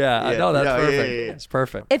 Yeah, No, that's no, yeah, perfect. yeah, yeah. It's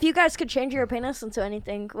perfect. If you guys could change your penis into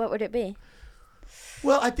anything, what would it be?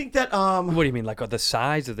 Well, I think that What do you mean, like the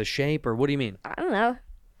size or the shape, or what do you mean? I don't know.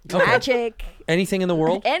 Okay. Magic. Anything in the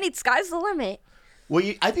world? Any sky's the limit. Well,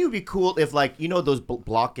 I think it would be cool if, like, you know, those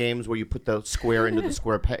block games where you put the square into the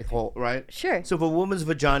square hole, right? Sure. So if a woman's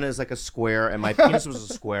vagina is like a square and my penis was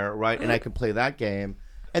a square, right? And I could play that game.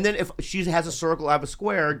 And then if she has a circle, I have a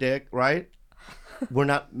square dick, right? We're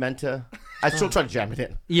not meant to. I still try to jam it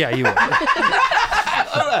in. Yeah, you would.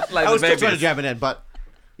 I was still trying to jam it in, but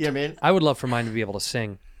you know what I mean? I would love for mine to be able to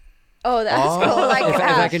sing. Oh, that's cool. Like, If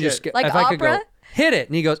I can just like if I could go opera? hit it,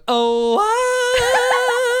 and he goes, oh,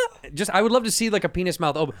 I would love to see like a penis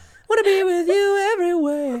mouth open. Want to be with you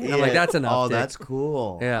everywhere. And I'm like, that's enough. Oh, dick. that's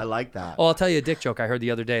cool. Yeah. I like that. Oh, I'll tell you a dick joke I heard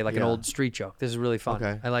the other day, like an Yeah. old street joke. This is really fun.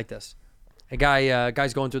 Okay. I like this. A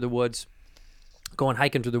guy's going through the woods,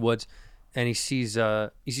 hiking through the woods, and he sees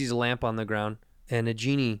a lamp on the ground, and a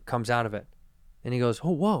genie comes out of it, and he goes,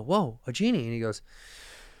 oh, whoa, a genie, and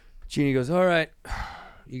genie goes, all right,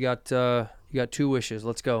 you got 2 wishes,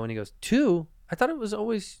 let's go, and he goes, 2? I thought it was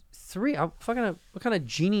always 3. What kind of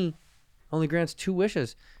genie only grants 2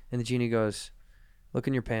 wishes? And the genie goes, look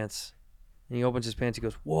in your pants. And he opens his pants. He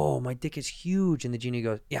goes, whoa, my dick is huge. And the genie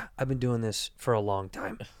goes, yeah, I've been doing this for a long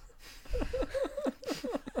time.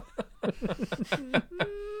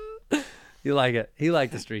 You like it. He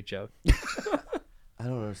liked the street joke. I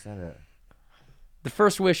don't understand it. The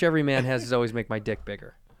first wish every man has is always make my dick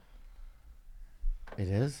bigger. It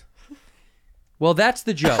is? Well, that's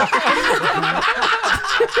the joke.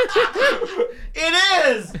 It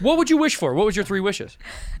is! What would you wish for? What was your 3 wishes?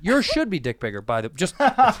 Yours should be dick bigger, by the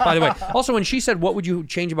way. Also, when she said, what would you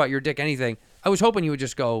change about your dick, anything, I was hoping you would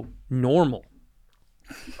just go normal.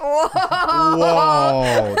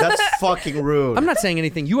 Whoa, that's fucking rude. I'm not saying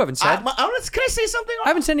anything you haven't said. Can I say something? I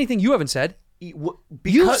haven't said anything you haven't said.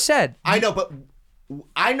 You've said. I know, but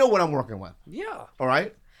I know what I'm working with. Yeah. All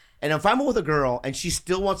right? And if I'm with a girl and she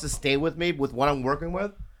still wants to stay with me with what I'm working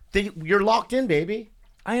with, then you're locked in, baby.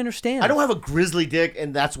 I understand. I don't have a grizzly dick,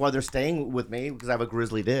 and that's why they're staying with me, because I have a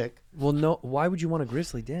grizzly dick. Well, no. Why would you want a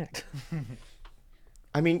grizzly dick?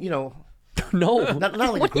 I mean, you know. No. Not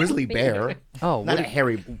like a grizzly bear. Oh. Not a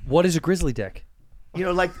hairy. What is a grizzly dick? You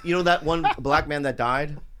know, like, that one black man that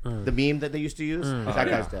died? The meme that they used to use? It's that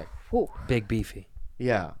guy's dick. Big beefy.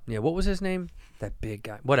 Yeah. Yeah, what was his name? That big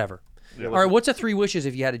guy. Whatever. All right, what's a 3 wishes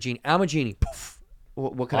if you had a genie? I'm a genie. Poof.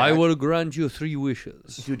 What can I will grant you 3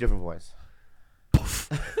 wishes. Do a different voice.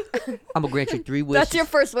 I'm going to grant you 3 wishes. That's your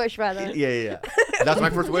first wish, by the way. Yeah. That's my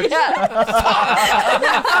first wish. Yeah.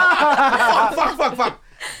 Fuck.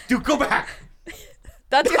 Dude, go back.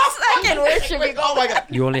 That's your second wish. Oh my god.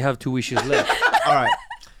 You only have 2 wishes left. All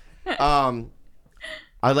right.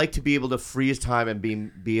 I'd like to be able to freeze time and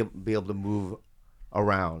be able to move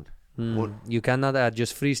around. You cannot add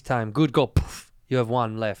just freeze time. Good, go. Poof. You have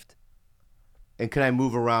 1 left. And can I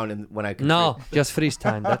move around and when I can? No, just freeze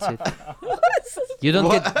time. That's it. You don't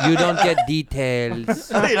get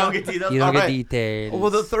details. You don't get details. You don't All get right. details. Well,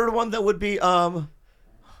 the third one that would be to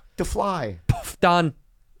fly. Poof, done.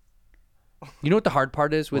 You know what the hard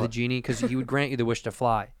part is with What? a genie? Because he would grant you the wish to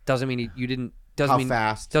fly. Doesn't mean you didn't. Doesn't How mean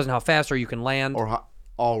fast? Doesn't how fast or you can land. Or how,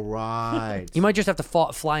 all right. You might just have to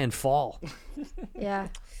fly and fall. Yeah.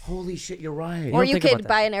 Holy shit, you're right. Or don't you think about could that.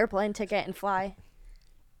 buy an airplane ticket and fly.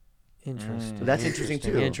 Interesting. That's interesting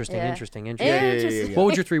too. Interesting. Yeah. Interesting. Yeah, Interesting. yeah, yeah. What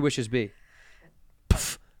would your 3 wishes be?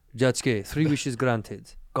 Poof. Jetski. 3 wishes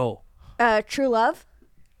granted. Go. True love.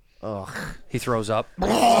 Ugh. He throws up.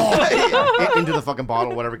 Into the fucking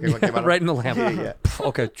bottle, whatever came out. of Right in the lamp. Yeah. Poof.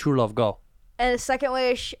 Okay, true love. Go. And the second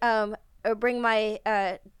wish, bring my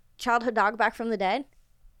childhood dog back from the dead.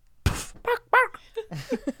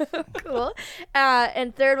 Cool.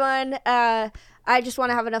 And third one, I just want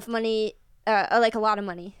to have enough money, like a lot of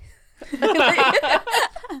money.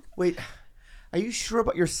 Wait, are you sure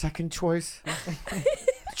about your second choice?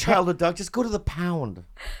 Childhood dog, just go to the pound.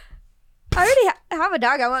 I already have a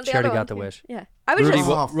dog. I want the She already other got one. the wish. Yeah. I was Rudy, just.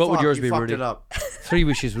 what would fuck, yours you be, fucked Rudy? it up. 3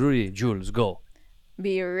 wishes, Rudy. Jules, go.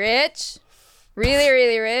 Be rich. Really,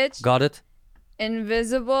 really rich. Got it?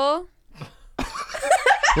 Invisible.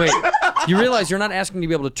 Wait, you realize you're not asking to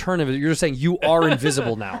be able to turn invisible. You're just saying you are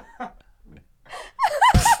invisible now.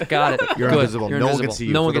 Got it. You're Good. invisible. You're No one invisible. can see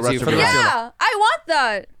you No for one the can see you rest for of the your rest of your life. Yeah, I want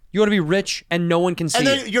that. You want to be rich and no one can see And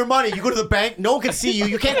you. then your money, you go to the bank, no one can see you.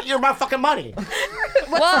 You can't. You're my fucking money.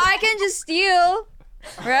 Well, I can just steal,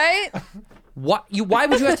 right? What? Why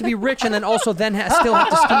would you have to be rich and then also then still have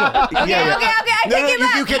to steal? Okay, I No, take it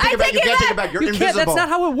back. you can't take it back. You can't take it back. You're You invisible. can't. That's not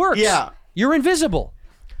how it works. Yeah. You're invisible.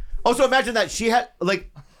 Also, imagine that she had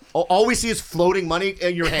like. All we see is floating money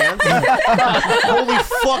in your hands. Holy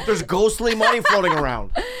fuck! There's ghostly money floating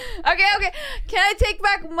around. Okay. Can I take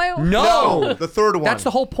back my? No. The third one. That's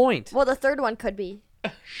the whole point. Well, the third one could be.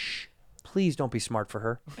 Please don't be smart for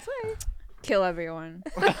her. Kill everyone.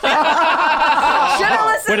 Should have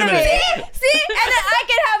listened Wait a to minute. me. See, and then I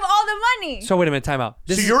can have all the money. So wait a minute, time out.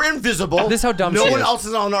 So you're invisible. This is how dumb no she one is. else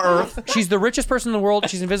is on the earth. She's the richest person in the world.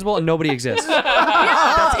 She's invisible and nobody exists.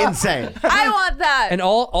 That's insane. I want that. And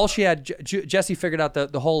all she had, Jesse figured out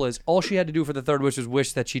the whole is all she had to do for the third wish was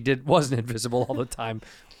wish that she wasn't invisible all the time.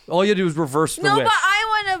 All you had to do was reverse the no, wish. but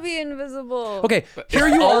I want to be invisible. Okay, here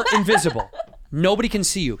you are invisible. Nobody can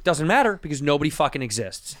see you. Doesn't matter because nobody fucking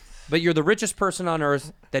exists. But you're the richest person on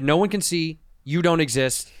earth that no one can see. You don't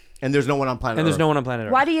exist. And there's no one on planet And there's Earth. no one on planet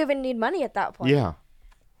Earth. Why do you even need money at that point? Yeah.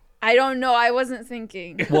 I don't know. I wasn't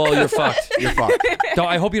thinking. Well, you're fucked. You're fucked.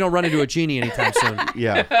 I hope you don't run into a genie anytime soon.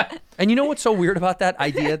 Yeah. And you know what's so weird about that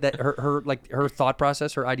idea, that her thought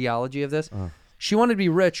process, her ideology of this? She wanted to be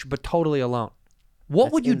rich but totally alone. What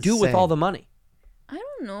That's would you do with insane. all the money? I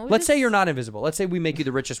don't know. Let's say you're not invisible. Let's say we make you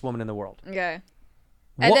the richest woman in the world. Okay.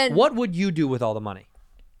 And then What would you do with all the money?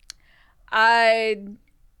 I'd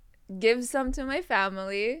give some to my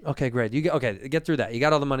family. Okay, great. Get through that. You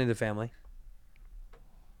got all the money to the family.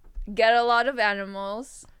 Get a lot of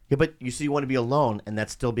animals. Yeah, but you see, you want to be alone, and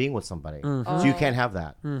that's still being with somebody. So you can't have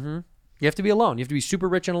that. You have to be alone. You have to be super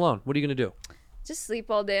rich and alone. What are you going to do? Just sleep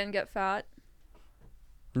all day and get fat.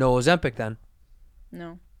 No Ozempic then.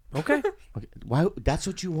 No. Okay. Okay. Why? That's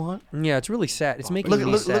what you want? Yeah, it's really sad. It's making Look! me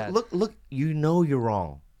Look! sad. Look! You know you're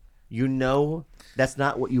wrong. You know that's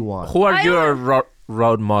not what you want. Who are your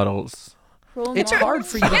road models? It's hard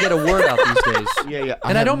for you to get a word out these days. Yeah.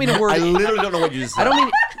 And I don't mean a word. I literally don't know what you just said. I don't mean.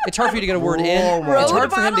 It's hard for you to get a word in. Road It's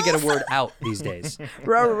hard for him to models? get a word out these days.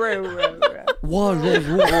 Roll.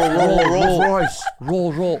 Rolls Royce.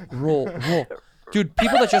 Roll. Dude,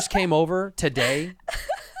 people that just came over today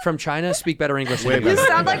from China speak better English than Way you. better.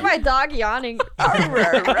 Sound like my dog yawning.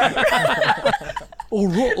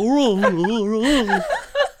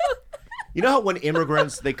 You know how when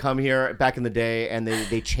immigrants they come here back in the day and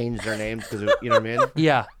they change their names because you know what I mean?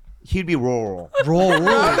 Yeah. He'd be Roll. Roll.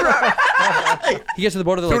 He gets to the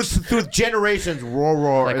border. They're like, Through generations,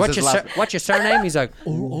 Roll. like is what's his your last- what's your surname? He's like,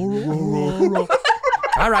 all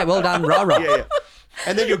right, well done, Roro. Yeah.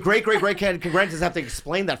 And then your great grandparents have to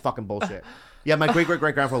explain that fucking bullshit. Yeah, my great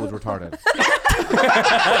grandfather was retarded.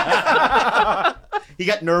 He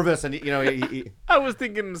got nervous and he I was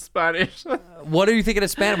thinking in Spanish. What are you thinking of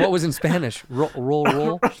Spanish? What was in Spanish? Roll.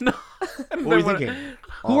 What were you thinking?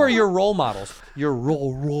 Who are your role models? Your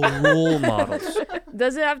role models.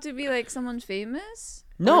 Does it have to be like someone famous?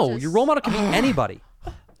 No, your role model can be anybody.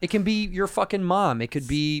 It can be your fucking mom. It could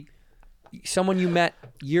be someone you met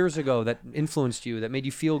years ago that influenced you, that made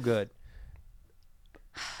you feel good.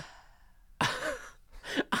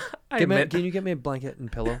 Can you get me a blanket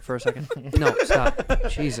and pillow for a second? No, stop.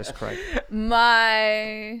 Jesus Christ.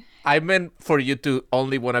 I meant for you to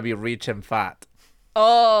only want to be rich and fat.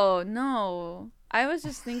 Oh, no. I was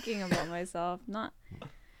just thinking about myself. Not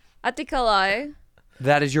Ate Kalai.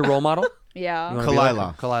 That is your role model? Yeah.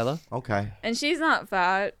 Kalila. Okay. And she's not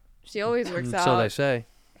fat. She always works out. So they say.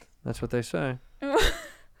 That's what they say.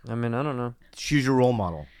 I mean, I don't know. She's your role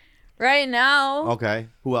model. Right now. Okay.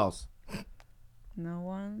 Who else? No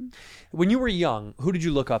one. When you were young, who did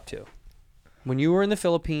you look up to? When you were in the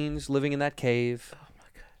Philippines, living in that cave,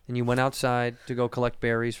 and you went outside to go collect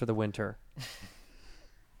berries for the winter,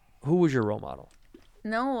 who was your role model?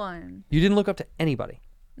 No one. You didn't look up to anybody?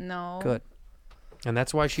 No. Good. And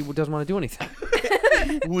that's why she doesn't want to do anything.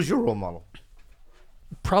 Who was your role model?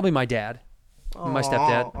 Probably my dad. My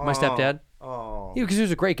stepdad. Oh. Because he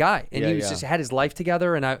was a great guy, and he was Yeah. just had his life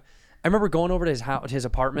together. And I remember going over to his house, his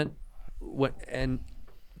apartment, and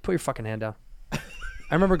put your fucking hand down. I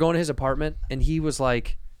remember going to his apartment, and he was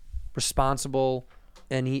like responsible,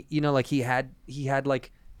 and he, you know, like he had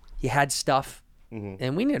stuff,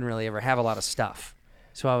 and we didn't really ever have a lot of stuff.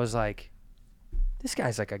 So I was like, this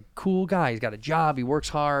guy's like a cool guy. He's got a job. He works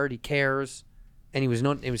hard. He cares, and he was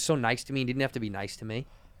so nice to me. He didn't have to be nice to me.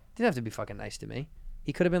 Didn't have to be fucking nice to me.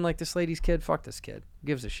 He could have been like, this lady's kid. Fuck this kid. Who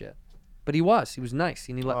gives a shit? But he was nice,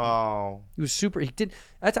 and he let me. He was super. He did.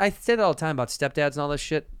 I say that all the time about stepdads and all this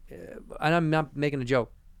shit, and I'm not making a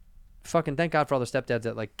joke. Fucking thank God for all the stepdads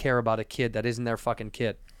that like care about a kid that isn't their fucking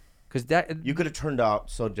kid, because that you could have turned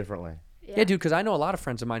out so differently. Yeah, dude. Because I know a lot of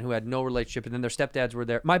friends of mine who had no relationship, and then their stepdads were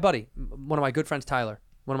there. My buddy, one of my good friends, Tyler,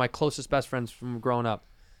 one of my closest best friends from growing up,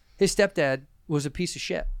 his stepdad was a piece of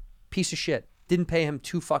shit. Piece of shit. Didn't pay him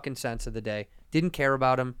 2 fucking cents of the day. Didn't care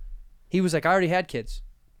about him. He was like, I already had kids.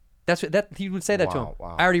 That's what he would say that to him.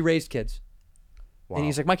 Wow. I already raised kids. Wow. And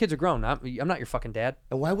he's like, my kids are grown. I'm not your fucking dad.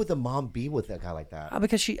 And why would the mom be with a guy like that?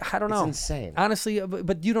 Because I don't know. It's insane. Honestly,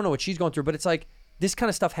 but you don't know what she's going through. But it's like, this kind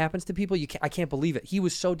of stuff happens to people. I can't believe it. He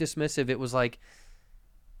was so dismissive. It was like,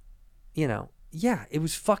 you know, yeah, it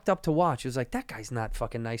was fucked up to watch. It was like, that guy's not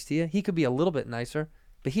fucking nice to you. He could be a little bit nicer,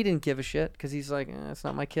 but he didn't give a shit because he's like, it's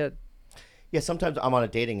not my kid. Yeah, sometimes I'm on a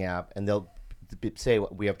dating app and they'll say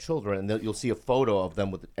we have children, and you'll see a photo of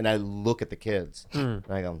them and I look at the kids and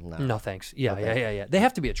I go, no thanks. Yeah. They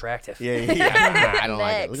have to be attractive. Yeah. I don't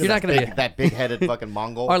like it. Look You're not gonna be that big-headed fucking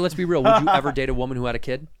Mongol. All right, let's be real. Would you ever date a woman who had a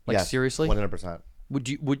kid? Like yes, seriously? 100%.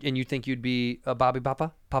 And you think you'd be a Papi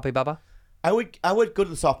Baba? I would go to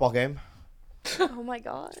the softball game. Oh my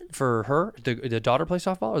god. For her, the daughter play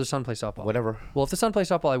softball or the son play softball? Whatever. Well, if the son plays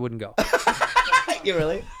softball, I wouldn't go. You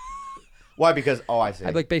really? Why? Because I see.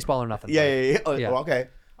 I'd like baseball or nothing. Yeah. Oh, okay.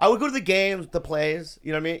 I would go to the games, the plays.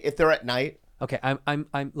 You know what I mean? If they're at night. Okay.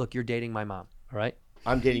 I'm. Look, you're dating my mom. All right.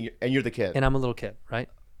 I'm dating you, and you're the kid. And I'm a little kid, right?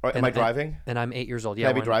 Am I driving? And I'm 8 years old. Can Yeah.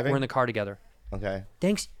 I be driving? We're in the car together. Okay.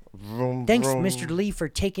 Thanks. Vroom, Thanks, vroom. Mr. Lee, for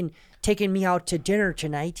taking me out to dinner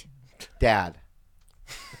tonight. Dad.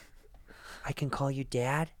 I can call you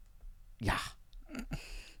Dad? Yeah.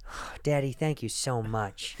 Daddy, thank you so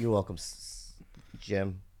much. You're welcome,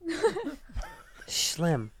 Jim.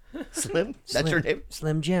 Slim. Slim? That's your name?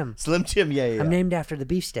 Slim Jim. Slim Jim, yeah. I'm named after the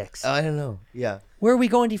beef sticks. I don't know. Yeah. Where are we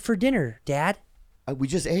going for dinner, Dad? We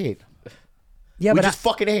just ate. Yeah, we but just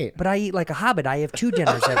fucking ate. But I eat like a hobbit. I have 2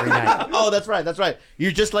 dinners every night. Oh, that's right.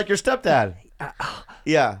 You're just like your stepdad.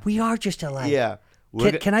 Yeah. We are just alike. Yeah.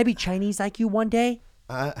 Can I be Chinese like you one day?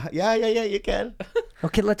 Yeah, you can.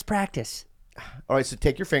 Okay, let's practice. All right, so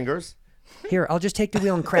take your fingers. Here, I'll just take the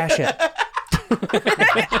wheel and crash it.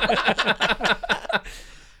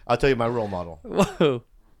 I'll tell you my role model. Whoa.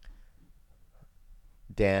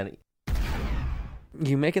 Dan.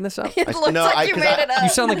 You making this up? It looks like you made it up. You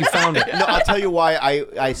sound like you found it. No, I'll tell you why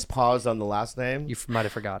I paused on the last name. You might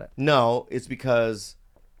have forgot it. No, it's because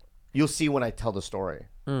you'll see when I tell the story.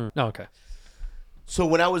 Oh, okay. So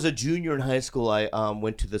when I was a junior in high school, I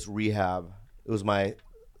went to this rehab. It was my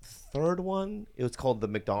 3rd one. It was called the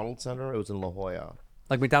McDonald Center. It was in La Jolla.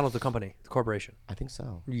 Like McDonald's, the company, the corporation. I think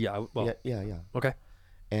so. Yeah. Well. Yeah. Okay.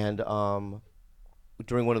 And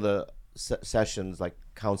during one of the sessions, like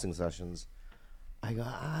counseling sessions, I go,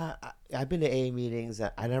 I've been to AA meetings.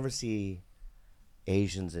 I never see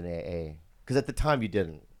Asians in AA. Because at the time you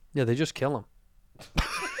didn't. Yeah, they just kill them.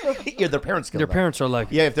 Yeah, their parents kill Their them. parents are like,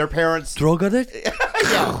 yeah, if their parents... drogaded?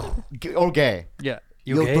 Yeah. Or gay. Yeah.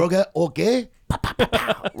 You gay? Droga or gay?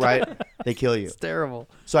 right? They kill you. It's terrible.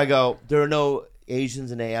 So I go, there are no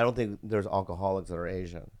Asians in AA. I don't think there's alcoholics that are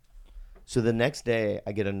Asian. So the next day,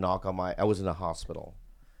 I get a knock on I was in a hospital,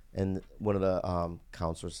 and one of the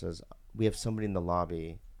counselors says, we have somebody in the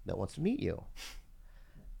lobby that wants to meet you.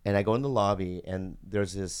 And I go in the lobby, and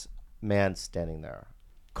there's this man standing there,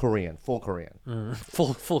 Korean, full Korean.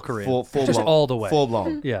 Full Korean. Full Just blown, all the way. Full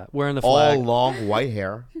blown. Yeah, wearing the flag. All long white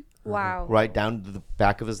hair. Wow. Right down to the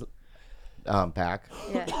back of his back.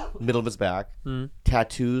 Yeah. Middle of his back.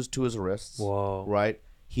 Tattoos to his wrists. Whoa. Right?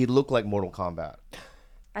 He looked like Mortal Kombat.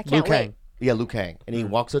 I can't Liu wait. Kang. Yeah, Liu Kang. And he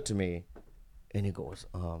walks up to me, and he goes,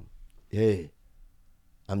 hey,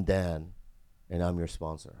 I'm Dan, and I'm your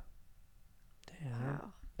sponsor.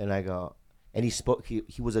 Wow. And I go, and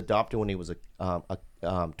he was adopted when he was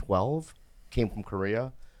 12, came from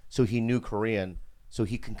Korea, so he knew Korean, so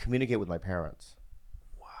he can communicate with my parents.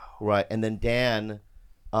 Wow. Right, and then Dan,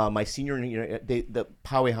 my senior year, the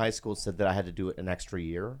Poway High School said that I had to do it an extra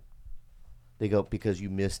year. They go, because you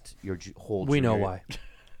missed your whole We know junior- why.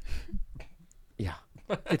 Yeah.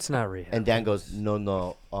 It's not rehab. And Dan goes,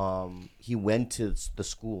 no. He went to the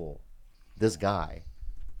school, this guy,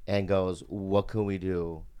 and goes, what can we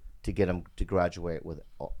do to get him to graduate with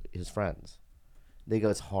his friends? They go,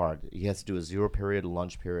 it's hard. He has to do a 0 period,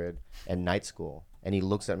 lunch period, and night school. And he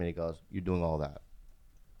looks at me and he goes, you're doing all that.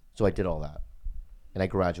 So I did all that. And I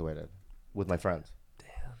graduated with my friends.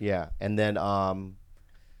 Damn. Yeah. And then,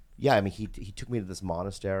 he took me to this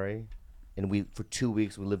monastery. And for 2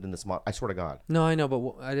 weeks, we lived in this I swear to God. No, I know,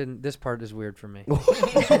 but I didn't. This part is weird for me.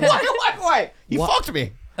 Why? He fucked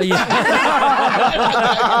me. Yeah.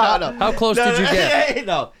 No. How close did you get?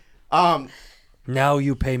 No. Now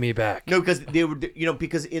you pay me back. No, because they were,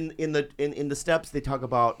 because in the steps they talk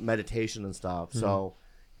about meditation and stuff. So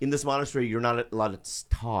in this monastery, you're not allowed to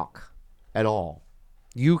talk at all.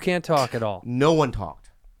 You can't talk at all. No one talked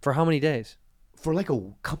For how many days? for like a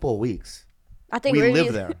couple of weeks. I think We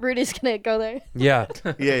live there. Rudy's gonna go there. Yeah.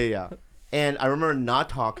 Yeah. And I remember not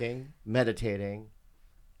talking, meditating.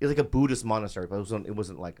 It was like a Buddhist monastery, but it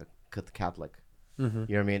wasn't like a Catholic. Mm-hmm.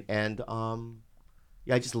 You know what I mean? And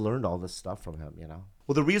I just learned all this stuff from him.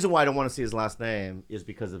 Well, the reason why I don't want to see his last name is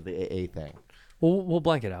because of the AA thing. We'll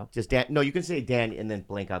blank it out. Just Dan. No, you can say Dan and then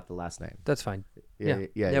blank out the last name. That's fine. Yeah, we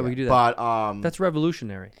can do that. But That's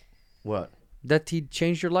revolutionary. what? That he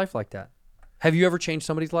changed your life like that. Have you ever changed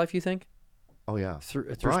somebody's life, you think? Oh yeah,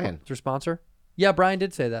 Through Brian. through sponsor? Yeah, Brian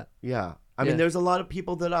did say that. Yeah, I Yeah. mean, there's a lot of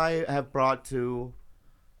people that I have brought to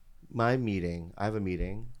my meeting. I have a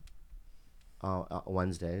meeting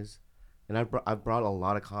Wednesdays, and I've brought a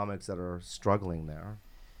lot of comics that are struggling there.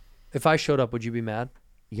 If I showed up, would you be mad?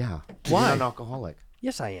 Yeah, Why? You're not an alcoholic.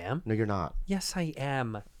 Yes, I am. No, you're not. Yes, I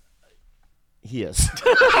am. He is.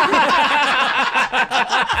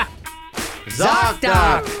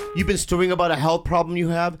 ZocDoc! You've been stewing about a health problem you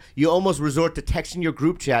have? You almost resort to texting your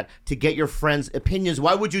group chat to get your friends' opinions.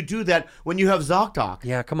 Why would you do that when you have ZocDoc?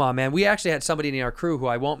 Yeah, come on, man. We actually had somebody in our crew who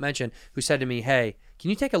I won't mention who said to me, hey, can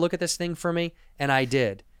you take a look at this thing for me? And I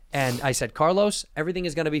did. And I said, Carlos, everything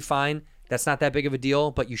is going to be fine. That's not that big of a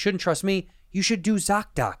deal, but you shouldn't trust me. You should do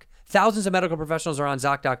ZocDoc. Thousands of medical professionals are on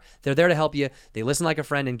ZocDoc. They're there to help you. They listen like a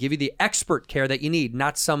friend and give you the expert care that you need,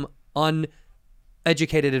 not some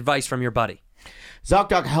uneducated advice from your buddy.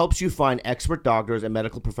 ZocDoc helps you find expert doctors and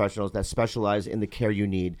medical professionals that specialize in the care you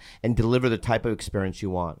need and deliver the type of experience you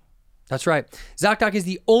want. That's right. ZocDoc is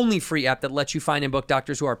the only free app that lets you find and book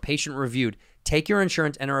doctors who are patient reviewed, take your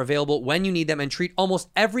insurance, and are available when you need them and treat almost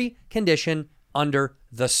every condition under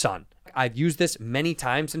the sun. I've used this many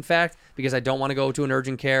times, in fact, because I don't want to go to an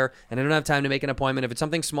urgent care and I don't have time to make an appointment. If it's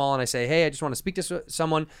something small and I say, hey, I just want to speak to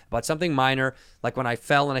someone about something minor, like when I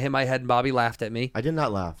fell and I hit my head and Bobby laughed at me. I did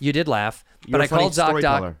not laugh. You did laugh, You're but a I funny called ZocDoc,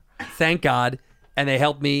 storyteller. thank God, and they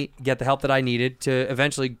helped me get the help that I needed to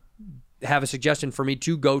eventually have a suggestion for me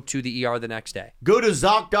to go to the ER the next day. Go to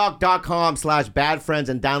ZocDoc.com/badfriends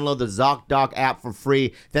and download the ZocDoc app for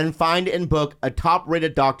free. Then find and book a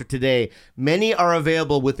top-rated doctor today. Many are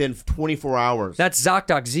available within 24 hours. That's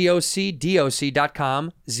ZocDoc,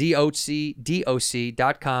 ZocDoc.com,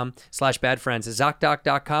 ZocDoc.com/badfriends.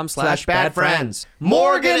 ZocDoc.com/badfriends.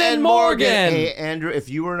 Morgan and Morgan. Hey, Andrew, if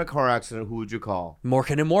you were in a car accident, who would you call?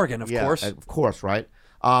 Morgan and Morgan, of course. Of course, right?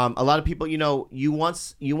 A lot of people, you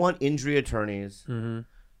want injury attorneys to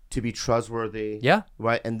be trustworthy. Yeah.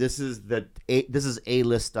 Right? And this is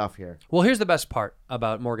A-list stuff here. Well, here's the best part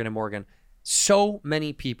about Morgan and Morgan. So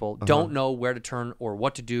many people don't know where to turn or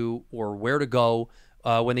what to do or where to go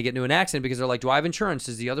when they get into an accident because they're like, do I have insurance?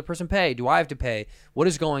 Does the other person pay? Do I have to pay? What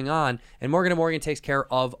is going on? And Morgan & Morgan takes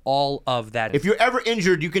care of all of that. If you're ever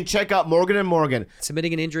injured, you can check out Morgan & Morgan.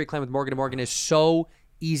 Submitting an injury claim with Morgan & Morgan is so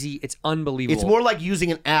easy. It's unbelievable. It's more like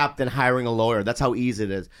using an app than hiring a lawyer. That's how easy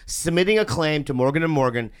it is. Submitting a claim to Morgan &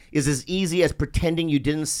 Morgan is as easy as pretending you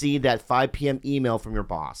didn't see that 5 p.m. email from your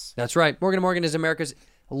boss. That's right. Morgan & Morgan is America's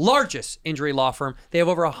largest injury law firm. They have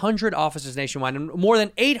over 100 offices nationwide and more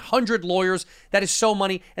than 800 lawyers. That is so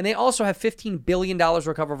money. And they also have $15 billion to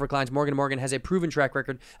recover for clients. Morgan & Morgan has a proven track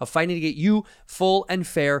record of fighting to get you full and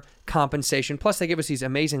fair compensation. Plus, they give us these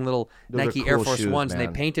amazing little Nike Air Force Ones, and they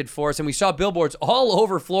painted for us. And we saw billboards all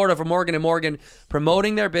over Florida for Morgan & Morgan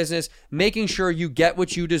promoting their business, making sure you get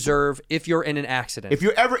what you deserve if you're in an accident. If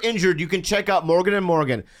you're ever injured, you can check out Morgan &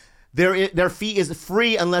 Morgan. Their fee is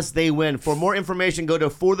free unless they win. For more information, go to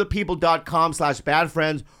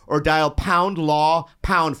forthepeople.com/badfriends or dial #law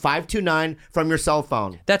 #529 from your cell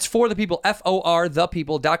phone. That's For the People,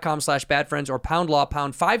 FORthepeople.com/badfriends or #law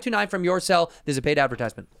 #529 from your cell. There's a paid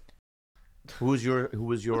advertisement. Who was your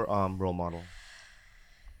role model?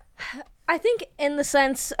 I think in the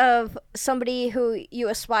sense of somebody who you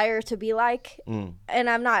aspire to be like, and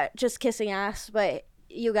I'm not just kissing ass, but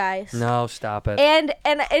you guys. No, stop it. And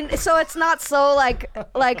so it's not so like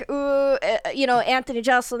ooh, Anthony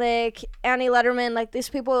Jeselnik, Annie Letterman, like these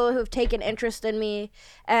people who've taken interest in me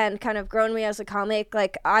and kind of grown me as a comic.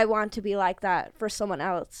 Like I want to be like that for someone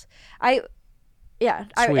else. And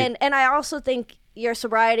I also think your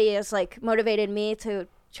sobriety has like motivated me to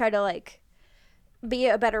try to like be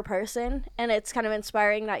a better person, and it's kind of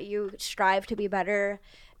inspiring that you strive to be better.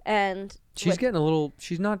 And she's getting a little.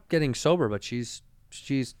 She's not getting sober, but she's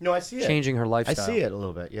no, I see it. Changing her lifestyle. I see it a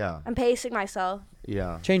little bit, yeah. I'm pacing myself.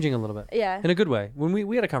 Yeah. Changing a little bit. Yeah. In a good way. When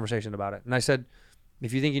we had a conversation about it, and I said,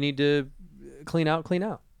 if you think you need to clean out, clean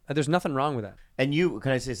out. There's nothing wrong with that. And you,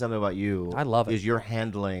 can I say something about you? I love it. Is your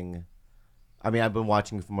handling, I mean, I've been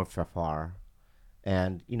watching you from afar,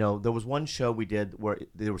 and, there was one show we did where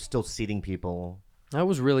they were still seating people. That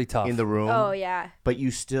was really tough. In the room. Oh, yeah. But you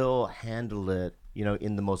still handled it,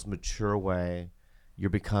 in the most mature way. You're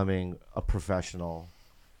becoming a professional,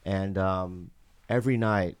 and every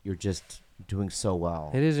night you're just doing so well.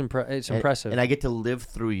 It is impressive. And I get to live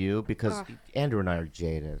through you because Andrew and I are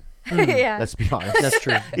jaded. Yeah. Let's be honest. That's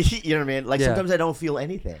true. You know what I mean? Like sometimes I don't feel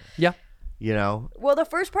anything. Yeah. Well, the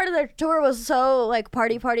first part of the tour was so like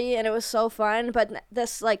party, and it was so fun. But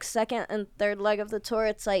this like second and third leg of the tour,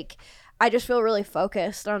 it's like I just feel really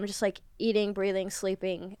focused. I'm just like eating, breathing,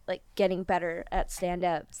 sleeping, like getting better at stand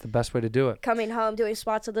up. It's the best way to do it. Coming home, doing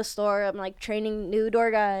spots at the store. I'm like training new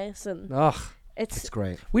door guys, and it's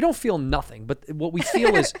great. We don't feel nothing, but what we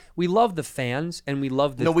feel is we love the fans and we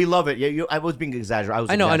love the. No, we love it. Yeah, I was being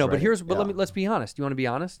exaggerated. I know. But let's be honest. You want to be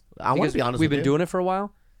honest? I want to be honest. We've been doing it for a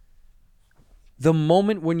while. The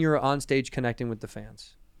moment when you're on stage connecting with the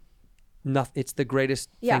fans, it's the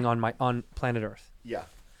greatest thing on planet Earth. Yeah.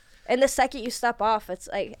 And the second you step off, it's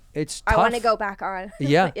like tough. I want to go back on.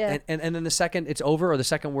 Yeah. And then the second it's over, or the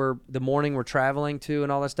second the morning we're traveling to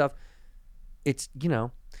and all that stuff, it's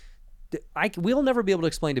we'll never be able to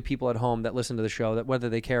explain to people at home that listen to the show, that whether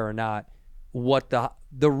they care or not, what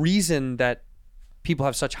the reason that people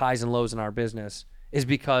have such highs and lows in our business is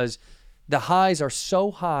because the highs are so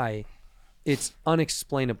high, it's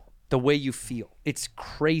unexplainable. The way you feel, it's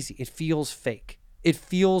crazy. It feels fake. It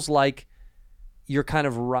feels like you're kind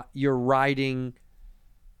of you're riding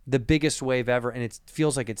the biggest wave ever, and it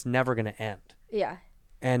feels like it's never going to end. Yeah.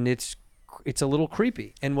 And it's a little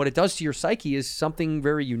creepy, and what it does to your psyche is something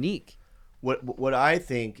very unique. What I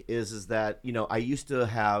think is that I used to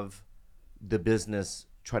have the business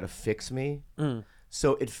try to fix me,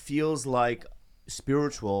 so it feels like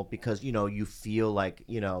spiritual because you feel like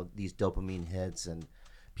these dopamine hits and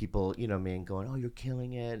people going, oh, you're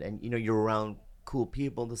killing it, and you're around cool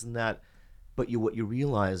people, this and that. But what you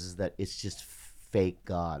realize is that it's just fake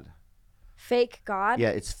God. Fake God? Yeah,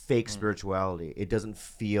 it's fake spirituality. It doesn't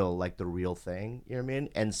feel like the real thing. You know what I mean?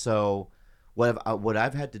 And so what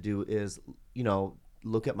I've had to do is,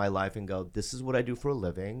 look at my life and go, this is what I do for a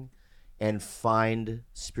living, and find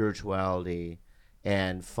spirituality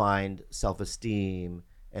and find self-esteem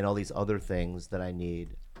and all these other things that I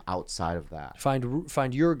need outside of that.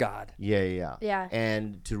 Find your God. Yeah.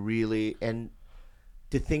 And to really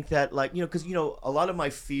to think that, like, because a lot of my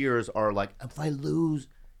fears are like, if I lose,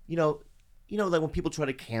 like when people try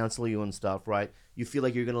to cancel you and stuff, right? You feel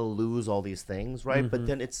like you're gonna lose all these things, right? But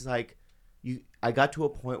then it's like I got to a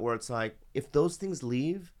point where it's like, if those things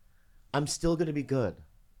leave, I'm still gonna be good,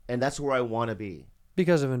 and that's where I want to be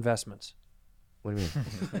because of investments. What do you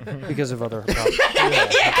mean? Because of other problems.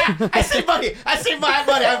 Yeah, I save money. I save my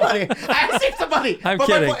money. I save some money. I'm but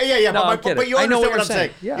kidding. But you I know understand what I'm saying.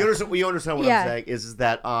 saying. Yeah. You understand what Yeah. I'm saying is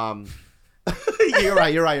that you're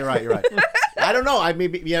right. I don't know. I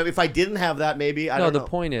maybe if I didn't have that, maybe I don't know. The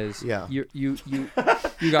point is, Yeah. you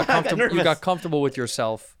got comfortable. You nervous. got comfortable with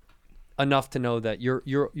yourself enough to know that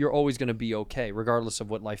you're always going to be okay, regardless of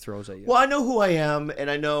what life throws at you. Well, I know who I am, and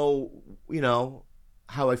I know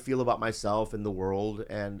how I feel about myself and the world,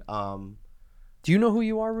 and Do you know who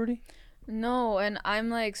you are, Rudy? No, and I'm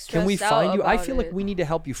like stressed Can we find out you? I about feel like it. we need to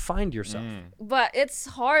help you find yourself. But it's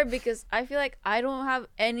hard because I feel like I don't have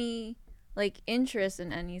any like interest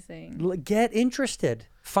in anything. Get interested.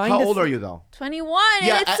 Find. how old are you though? 21,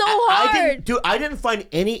 and it's so hard. I didn't find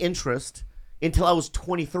any interest until I was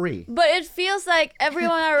 23. But it feels like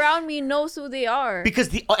everyone around me knows who they are.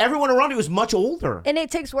 Because everyone around you is much older. And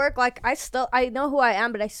it takes work. Like I know who I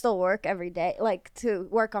am, but I still work every day, like to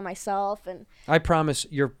work on myself. And I promise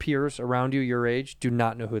your peers around you, your age, do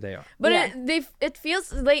not know who they are. But Yeah. it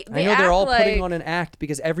feels like I they know they're act all like, putting on an act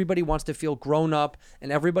because everybody wants to feel grown up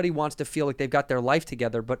and everybody wants to feel like they've got their life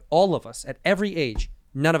together. But all of us, at every age,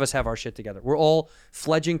 none of us have our shit together. We're all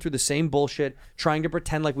fledging through the same bullshit, trying to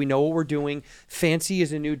pretend like we know what we're doing. Fancy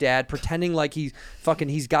is a new dad, pretending like he's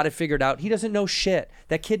got it figured out. He doesn't know shit.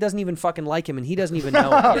 That kid doesn't even fucking like him, and he doesn't even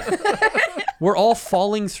know it. We're all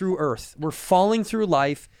falling through earth. We're falling through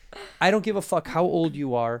life. I don't give a fuck how old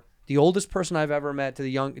you are. The oldest person I've ever met to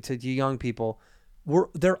the young people,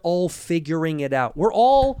 they're all figuring it out. We're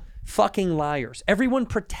all fucking liars. Everyone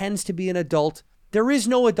pretends to be an adult. There is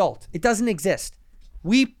no adult. It doesn't exist.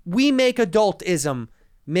 We make adultism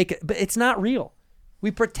but it's not real. We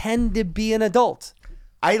pretend to be an adult.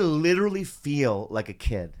 I literally feel like a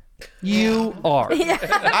kid. You are. I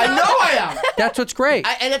know I am. That's what's great.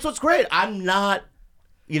 And that's what's great. I'm not,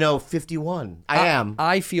 51. I am.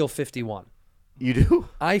 I feel 51. You do?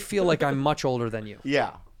 I feel like I'm much older than you.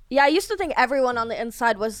 Yeah. yeah, I used to think everyone on the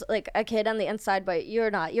inside was like a kid on the inside, but you're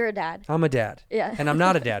not. You're a dad. I'm a dad. Yeah. And I'm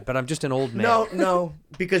not a dad, but I'm just an old man. No,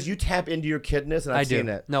 because you tap into your kidness, and I've I do. seen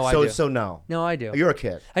it. No, I so, do. So no. No, I do. You're a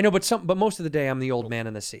kid. I know, but most of the day I'm the old man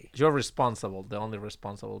in the sea. You're responsible, the only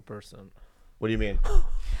responsible person. What do you mean?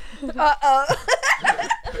 Uh-oh.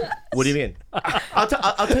 What do you mean? I'll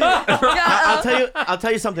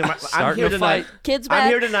tell you something. I'm Starting here to tonight. fight. Kids I'm back.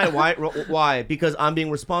 here tonight. Why? Because I'm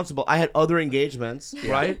being responsible. I had other engagements,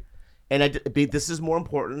 right? And this is more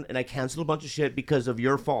important. And I canceled a bunch of shit because of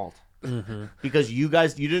your fault. Mm-hmm. Because you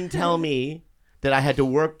didn't tell me that I had to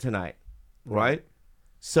work tonight, right?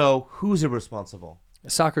 So who's irresponsible?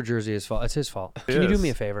 Soccer jersey is fault. It's his fault. It Can you do is. me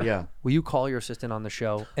a favor? Yeah. Will you call your assistant on the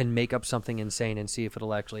show and make up something insane and see if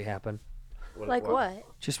it'll actually happen? Like what?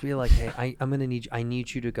 Just be like, hey, I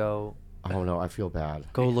need you to go Oh no, I feel bad.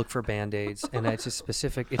 go look for band-aids, and it's a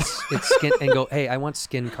specific. It's skin, and go, hey, I want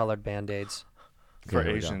skin-colored band-aids, For Okay,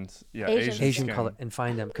 here we go. Asians. Yeah, Asian Asian skin. color, and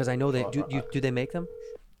find them because I know they do. Do they make them?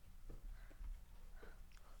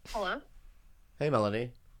 Hello. Hey,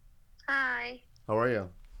 Melanie. Hi. How are you?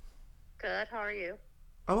 Good. How are you?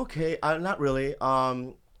 I'm okay. Not really.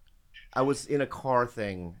 I was in a car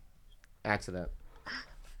thing, accident.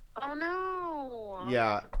 Oh no.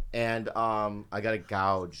 Yeah, and I got a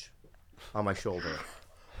gouge on my shoulder.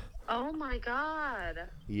 Oh my God.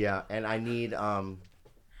 Yeah, and I need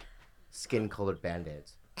skin-colored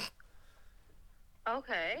band-aids.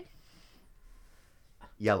 Okay.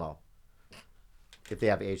 Yellow. If they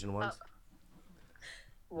have Asian ones,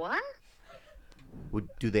 What?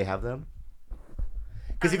 do they have them?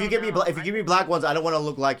 Because if you give me black ones, I don't want to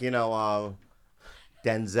look like Denzel.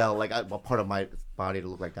 Like a part of my body to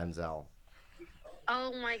look like Denzel.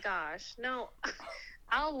 Oh my gosh. No.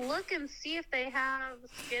 I'll look and see if they have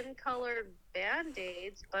skin-colored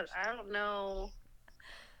Band-Aids, but I don't know.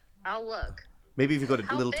 I'll look. Maybe if you go to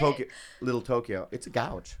How Little Tokyo, it's a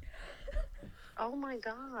gouge. Oh my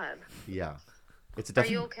God. Yeah, it's a Are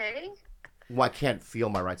definite. you okay? Well, I can't feel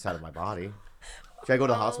my right side of my body. Should I go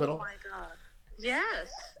to the hospital? Oh my God. Yes.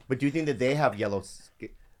 But do you think that they have yellow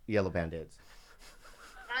band-aids?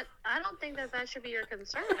 I don't think that should be your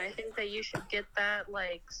concern. I think that you should get that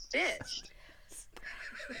like stitched.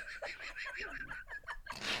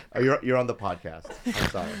 Oh, you're on the podcast. I'm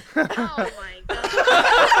sorry. Oh my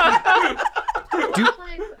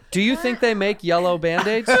God. Do you think they make yellow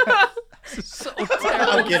band-aids? So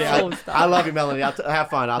I'm kidding. I love you, Melanie. Have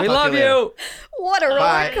fun. We talk love to you. later. you. What a roller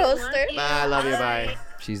Bye. coaster. Bye. I love you. Bye.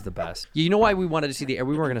 She's the best. You know why we wanted to see we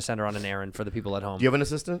were going to send her on an errand for the people at home. Do you have an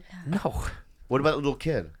assistant? No. What about a little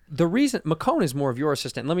kid? The reason McCone is more of your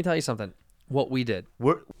assistant. Let me tell you something. What we did.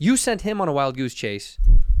 You sent him on a wild goose chase,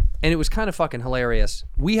 and it was kind of fucking hilarious.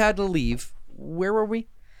 We had to leave where were we?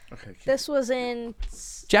 Okay. This was in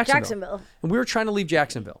Jacksonville. And we were trying to leave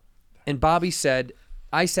Jacksonville. And Bobby said,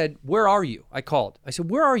 I said, where are you? I called. I said,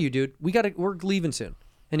 where are you, dude? We're leaving soon.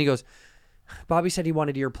 And he goes, Bobby said he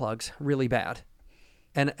wanted earplugs really bad.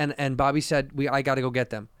 And Bobby said, I got to go get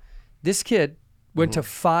them. This kid went to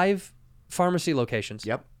 5 pharmacy locations.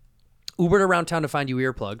 Yep. Ubered around town to find you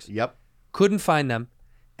earplugs. Yep. Couldn't find them.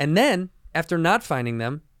 And then, after not finding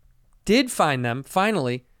them, did find them,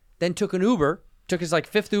 finally, then took an Uber, took his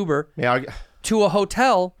like 5th Uber to a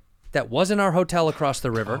hotel that wasn't our hotel across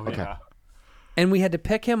the river. Okay. And we had to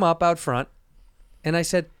pick him up out front. And I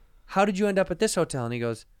said, how did you end up at this hotel? And he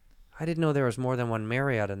goes, I didn't know there was more than one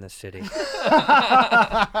Marriott in this city.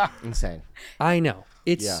 Insane. I know.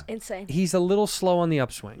 It's insane. He's a little slow on the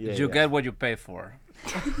upswing. You get what you pay for.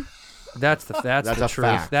 That's the truth.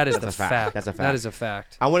 Fact. That is That's the a fact. fact. That's a fact. That is a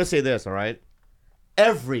fact. I want to say this, all right?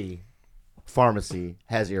 Every pharmacy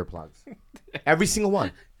has earplugs. Every single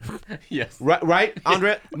one. Yes. Right,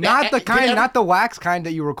 Andre? Not the wax kind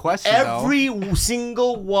that you requested. Every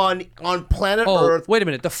single one on planet Earth. Wait a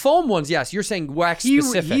minute. The foam ones, yes. You're saying wax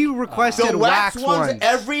specific. You requested the wax ones.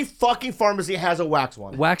 Every fucking pharmacy has a wax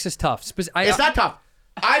one. Wax is tough. It's not tough.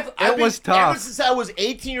 It was tough. Ever since I was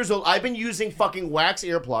 18 years old, I've been using fucking wax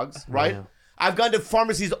earplugs, right? Yeah. I've gone to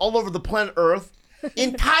pharmacies all over the planet Earth.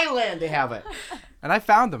 In Thailand, they have it. And I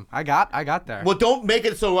found them. I got there. Well, don't make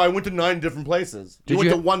it so I went to 9 different places. You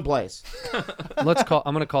went to one place. I'm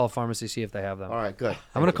gonna call a pharmacy, see if they have them. All right, good.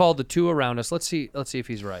 I'm gonna call the 2 around us. Let's see if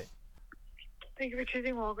he's right. Thank you for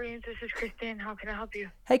choosing Walgreens. This is Kristen. How can I help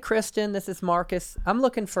you? Hey, Kristen, this is Marcus.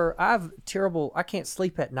 I can't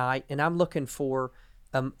sleep at night, and I'm looking for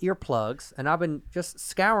earplugs, and I've been just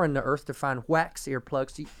scouring the earth to find wax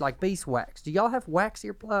earplugs, like beeswax. Do y'all have wax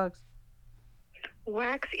earplugs?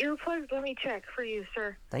 Wax earplugs? Let me check for you,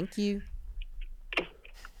 sir. Thank you.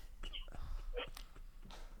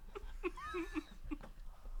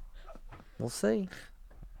 We'll see.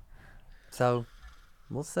 So,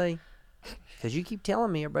 we'll see. Because you keep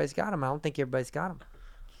telling me everybody's got them. I don't think everybody's got them.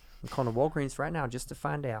 I'm calling the Walgreens right now just to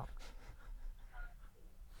find out.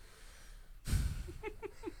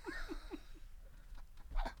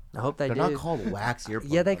 I hope they do. They're not called wax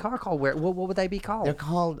earplugs. Yeah, they are called. What would they be called? They're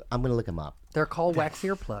called. I'm gonna look them up. They're called wax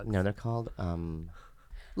earplugs. No, they're called.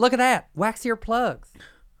 Look at that, wax earplugs.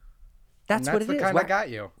 That's what it the is. kind I got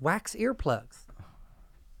you. Wax earplugs.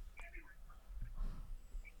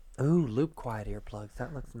 Ooh, loop quiet earplugs.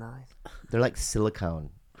 That looks nice. They're like silicone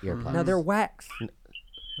earplugs. No, they're wax.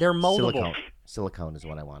 They're moldable. Silicone is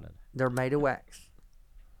what I wanted. They're made of wax.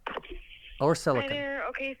 Or silicone. Hi there.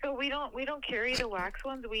 Okay, so we don't carry the wax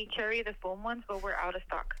ones. We carry the foam ones, but we're out of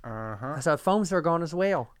stock. So foams are gone as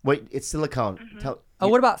well. Wait, it's silicone.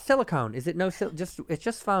 What about silicone? Is it it's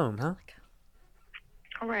just foam, huh?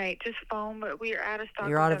 Right, just foam, but we're out of stock.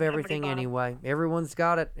 You're out of everything anyway. Everyone's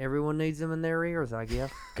got it. Everyone needs them in their ears, I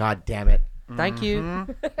guess. God damn it. Thank you.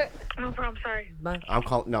 No problem. Sorry. Bye. I'm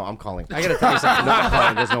calling. No, I'm calling. I gotta tell you something. No, I'm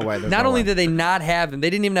calling. There's no way. Not only did they not have them, they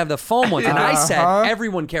didn't even have the foam ones. And I said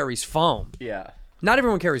everyone carries foam. Yeah. Not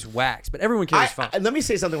everyone carries wax, but everyone carries foam. Let me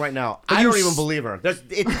say something right now. But I don't even believe her.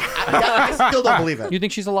 I still don't believe it. You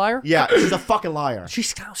think she's a liar? Yeah, she's a fucking liar. She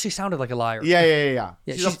sounded like a liar. Yeah.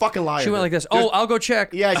 She's a fucking liar. She went like this. I'll go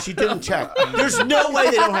check. Yeah, she didn't check. There's no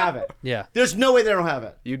way they don't have it. Yeah. There's no way they don't have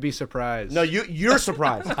it. You'd be surprised. No, you're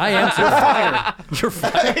surprised. I am surprised. You're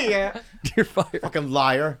fired. Yeah. You're fired. Fucking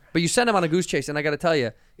liar. But you sent him on a goose chase, and I got to tell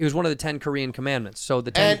you, it was one of the 10 Korean commandments. So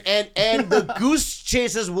the 10... And the goose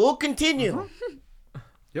chases will continue.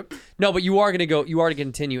 Yep. No, but you are going to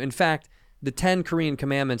continue. In fact, the 10 Korean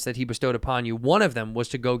commandments that he bestowed upon you, one of them was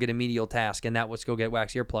to go get a menial task, and that was to go get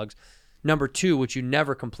wax earplugs. Number 2, which you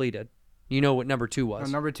never completed. You know what number 2 was?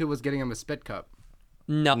 No, number 2 was getting him a spit cup.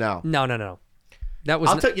 No. That was.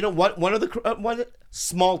 I'll tell you know what? One of the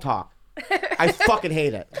small talk. I fucking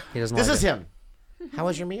hate it. He doesn't this like is it. him. How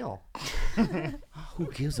was your meal? Who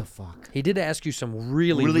gives a fuck? He did ask you some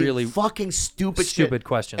really fucking stupid shit.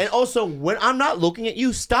 questions. And also, when I'm not looking at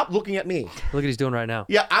you, stop looking at me. Look what he's doing right now.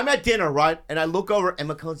 Yeah, I'm at dinner, right? And I look over, and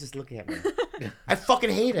Macone's just looking at me. I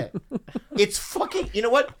fucking hate it. It's fucking. You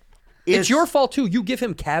know what? It's your fault too. You give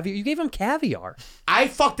him caviar. You gave him caviar. I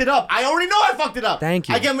fucked it up. I already know I fucked it up. Thank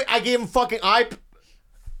you. I gave him fucking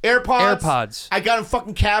AirPods. I got him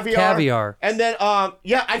fucking caviar. And then,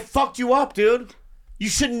 yeah, I fucked you up, dude. You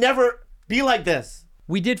should never be like this.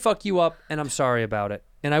 We did fuck you up, and I'm sorry about it.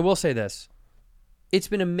 And I will say this. It's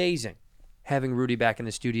been amazing having Rudy back in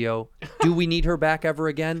the studio. Do we need her back ever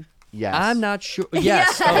again? Yes. I'm not sure.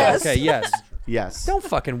 Yes. Oh, okay, yes. Yes. Don't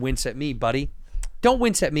fucking wince at me, buddy. Don't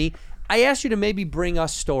wince at me. I asked you to maybe bring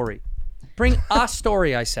us story. Bring a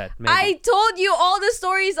story, I said. Maybe. I told you all the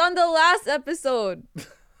stories on the last episode.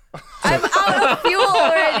 I'm out of fuel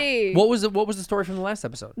already. What was the story from the last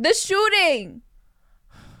episode? The shooting.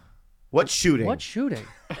 What shooting? What shooting?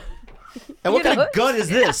 And what kind of gun is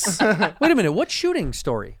this? Wait a minute. What shooting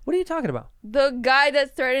story? What are you talking about? The guy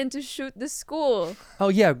that threatened to shoot the school. Oh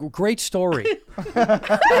yeah, great story.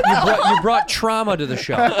 you brought trauma to the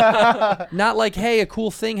show. Not like, hey, a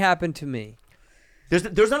cool thing happened to me.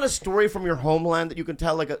 There's not a story from your homeland that you can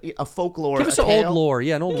tell, like a folklore. Give us a an tale? old lore,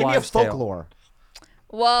 yeah, an old Give me a wives' tale. folklore.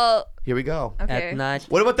 Well, Here we go. okay. At night.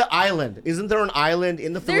 What about the island? Isn't there an island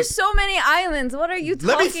in the There's so many islands. What are you talking?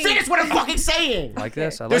 Let me finish what I'm fucking saying. Like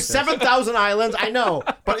this? I like There's this. 7,000 islands, I know.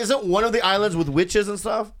 But isn't one of the islands with witches and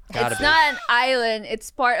stuff? It's not an island.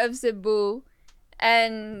 It's part of Cebu,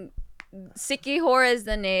 and Siquijor is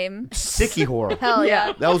the name. Siquijor. Hell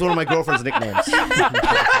yeah. That was one of my girlfriend's nicknames.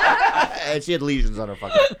 And she had lesions on her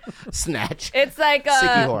fucking snatch. It's like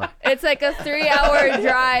Siquijor. it's like a 3-hour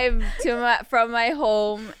drive from my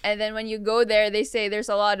home, and then when you go there, they say there's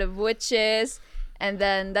a lot of witches, and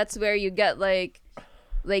then that's where you get like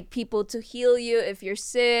people to heal you if you're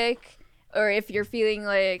sick or if you're feeling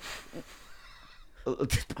like.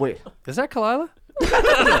 Wait. Is that Kalila?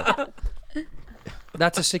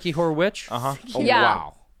 That's a Siquijor witch? Uh-huh. Oh, Yeah.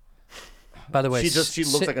 wow. By the way, She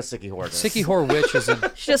looks like a Siquijor. Siquijor witch is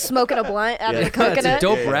a She's just smoking a blunt out of Yeah. the coconut. That's a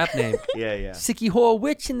dope Yeah, yeah. rap name. Yeah, yeah. Siquijor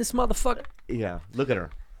witch in this motherfucker. Yeah, look at her.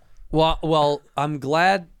 Well, I'm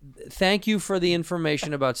glad. Thank you for the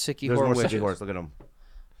information about Siquijor There's more witches. Siquijors. Look at them.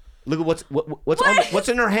 Look at what's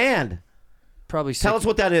in her hand. Probably Tell us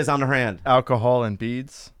what that is on her hand. Alcohol and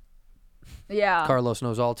beads. Yeah. Carlos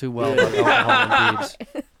knows all too well about alcohol and beads.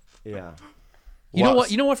 Yeah. You know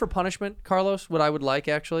what? You know what? For punishment, Carlos, what I would like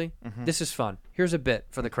actually. Mhm. This is fun. Here's a bit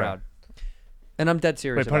for the crowd, and I'm dead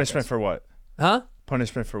serious. Wait, about punishment this. for what? Huh?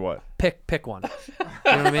 Punishment for what? Pick one. You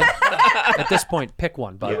know what I mean? At this point, pick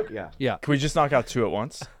one, bud. Yeah. Can we just knock out 2 at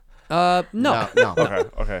once? No. No.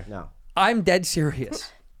 Okay. No. I'm dead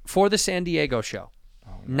serious. For the San Diego show.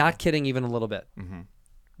 Not kidding even a little bit. Mhm.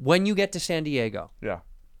 When you get to San Diego, Yeah.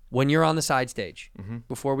 when you're on the side stage, Mhm.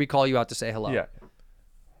 before we call you out to say hello, Yeah.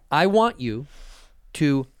 I want you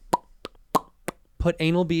to put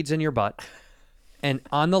anal beads in your butt, and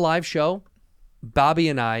on the live show, Bobby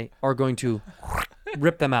and I are going to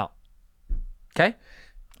rip them out. Okay?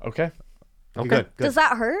 Okay. Okay. Good. Does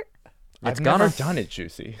that hurt? I've gonna- never done it,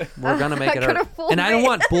 Juicy. We're gonna make it Could've hurt. fooled And I don't me.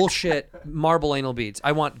 want bullshit marble anal beads.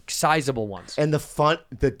 I want sizable ones. And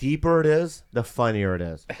the deeper it is, the funnier it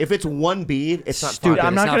is. If it's one bead, it's not Stupid. fun.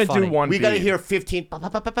 I'm not It's gonna not funny. do one. We gotta bead. hear 15.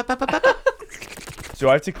 So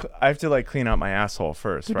I have to like clean out my asshole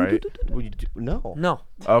first, right? No. No.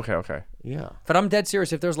 Okay. Yeah. But I'm dead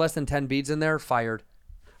serious. If there's less than 10 beads in there, fired.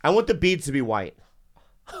 I want the beads to be white.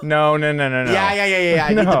 No. Yeah.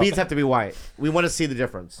 I need No. the beads have to be white. We want to see the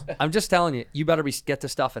difference. I'm just telling you, you better get to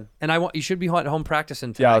stuffing. And you should be at home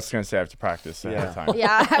practicing tonight. Yeah, I was gonna say I have to practice ahead of time.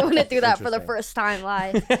 Yeah, I want to do that for the Interesting. first time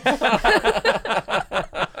live.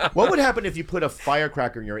 What would happen if you put a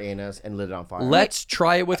firecracker in your anus and lit it on fire? Let's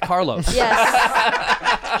try it with Carlos.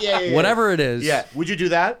 Yes. Yeah. Whatever it is. Yeah. Would you do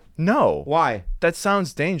that? No. Why? That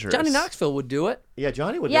sounds dangerous. Johnny Knoxville would do it. Yeah,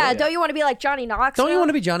 Johnny would. Yeah, do it. don't you want to be like Johnny Knoxville? Don't you want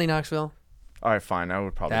to be Johnny Knoxville? All right, fine. I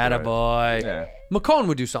would probably. do it. Attaboy. Yeah. McCone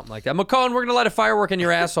would do something like that. McCone, we're going to light a firework in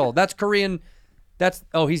your asshole. That's Korean.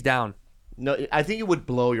 Oh, he's down. No, I think it would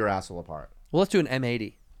blow your asshole apart. Well, let's do an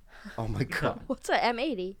M80. Oh my god. What's a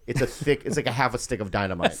M80? It's like a half a stick of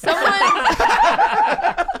dynamite.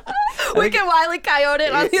 We can Wile E. Coyote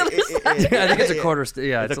it on the other side. I think it's a quarter stick.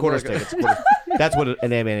 Yeah, It's a quarter stick. It's a quarter. That's what an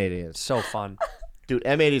M80 is. So fun. Dude,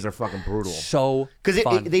 M80s are fucking brutal. So Because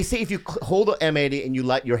fun. they say if you hold an M80 and you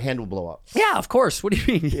light, your hand will blow up. Yeah, of course. What do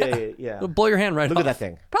you mean? Yeah. It'll blow your hand right Look off. at that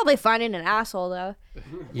thing. Probably finding an asshole though.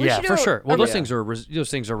 We Yeah, should for do- sure. Well, those Yeah.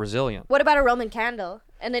 things are resilient. What about a Roman candle?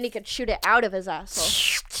 And then he could shoot it out of his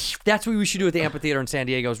asshole. That's what we should do at the amphitheater in San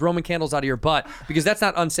Diego. Is Roman candles out of your butt, because that's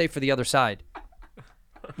not unsafe for the other side.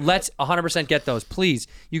 Let's 100% get those, please.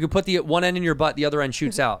 You can put the one end in your butt, the other end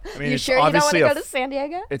shoots out. I mean, You it's sure you don't want obviously to a go to San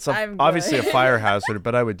Diego? it's I'm obviously good. a fire hazard,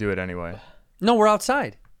 but I would do it anyway. No, we're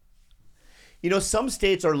outside. You know, some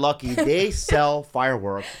states are lucky. They sell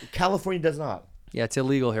fireworks. California does not. Yeah, it's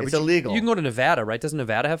illegal here. It's But illegal. You can go to Nevada, right? Doesn't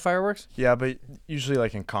Nevada have fireworks? Yeah, but usually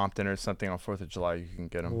like in Compton or something on 4th of July, you can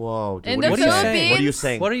get them. Whoa, dude. In What the are you saying? Philippines? What are you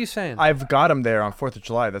saying? What are you saying? I've got them there on 4th of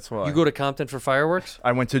July. That's why. You go to Compton for fireworks?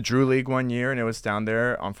 I went to Drew League one year and it was down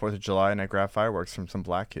there on 4th of July and I grabbed fireworks from some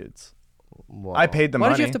black kids. Whoa. I paid the Why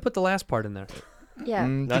money. did you have to put the last part in there? Yeah. Not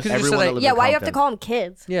You could've just everyone said, that like- lives Yeah, in why you have to Compton. call them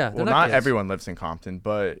kids? Yeah, Well, they're not kids. everyone lives in Compton,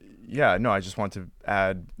 but yeah, no, I just want to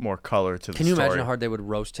add more color to the Can you story. imagine how hard they would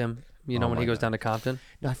roast him You know, Oh when my he goes God. down to Compton.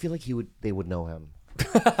 No, I feel like they would know him.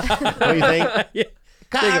 Don't you think? Yeah.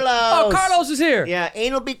 Carlos. Oh, Carlos is here. Yeah,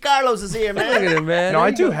 Anal Beat Carlos is here, man. Look at him, man. No, There I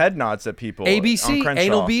you do go. head nods at people. on ABC, Crenshaw.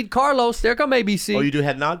 anal bead Carlos. There come ABC. Oh, you do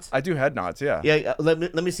head nods? I do head nods, yeah. Yeah,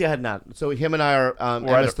 let me see a head nod. So him and I are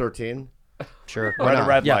We're at a- MS-13. Sure. We're at a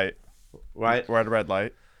red Yeah. light. Right? We're at a red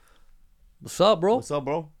light. What's up, bro? What's up,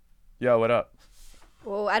 bro? Yo, what up?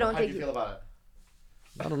 Well, I don't How do think you feel about it?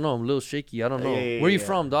 I don't know. I'm a little shaky. I don't know. Yeah, Where you yeah.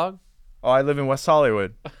 from, dog? Oh, I live in West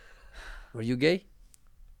Hollywood. Are you gay?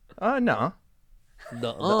 No.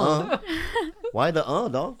 Why the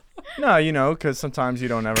dog? No, you know, because sometimes you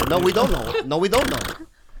don't ever. No, we don't know. No, we don't know.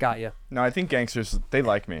 Got ya. No, I think gangsters, they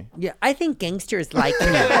like me. Yeah, I think gangsters like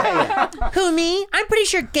me. Who, me? I'm pretty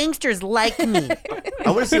sure gangsters like me.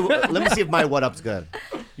 I want to see. Let me see if my what up's good.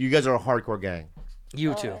 You guys are a hardcore gang.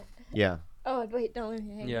 You too. Yeah. Oh wait, don't let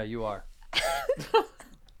me hang. Yeah, you are.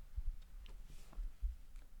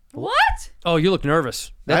 What? Oh, you look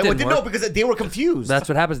nervous. That I didn't didn't work. know because they were confused. That's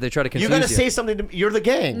what happens. They try to You confuse gotta say something to me. You're the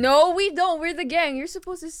gang. No, we don't. We're the gang. You're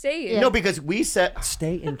supposed to say it. No, because we said.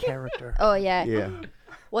 Stay in character. Oh yeah. Yeah.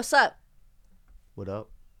 What's up? What up?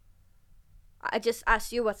 I just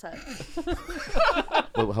asked you what's up.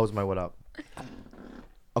 Wait, how's my what up?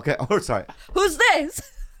 Okay. Oh, sorry. Who's this?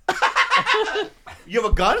 You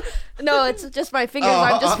have a gun? No, it's just my fingers.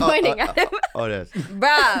 I'm just pointing at him. Oh, it is.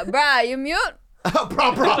 Bruh, you mute?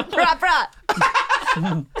 Bro. Bruh.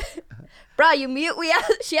 Bruh, you mute?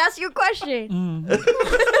 She asked you a question.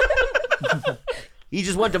 He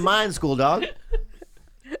just went to mine school, dog.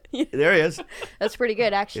 There he is. That's pretty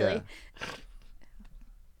good, actually.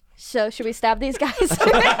 So, should we stab these guys?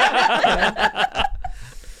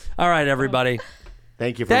 All right, everybody.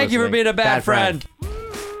 Thank you for Thank you for listening. being a bad friend.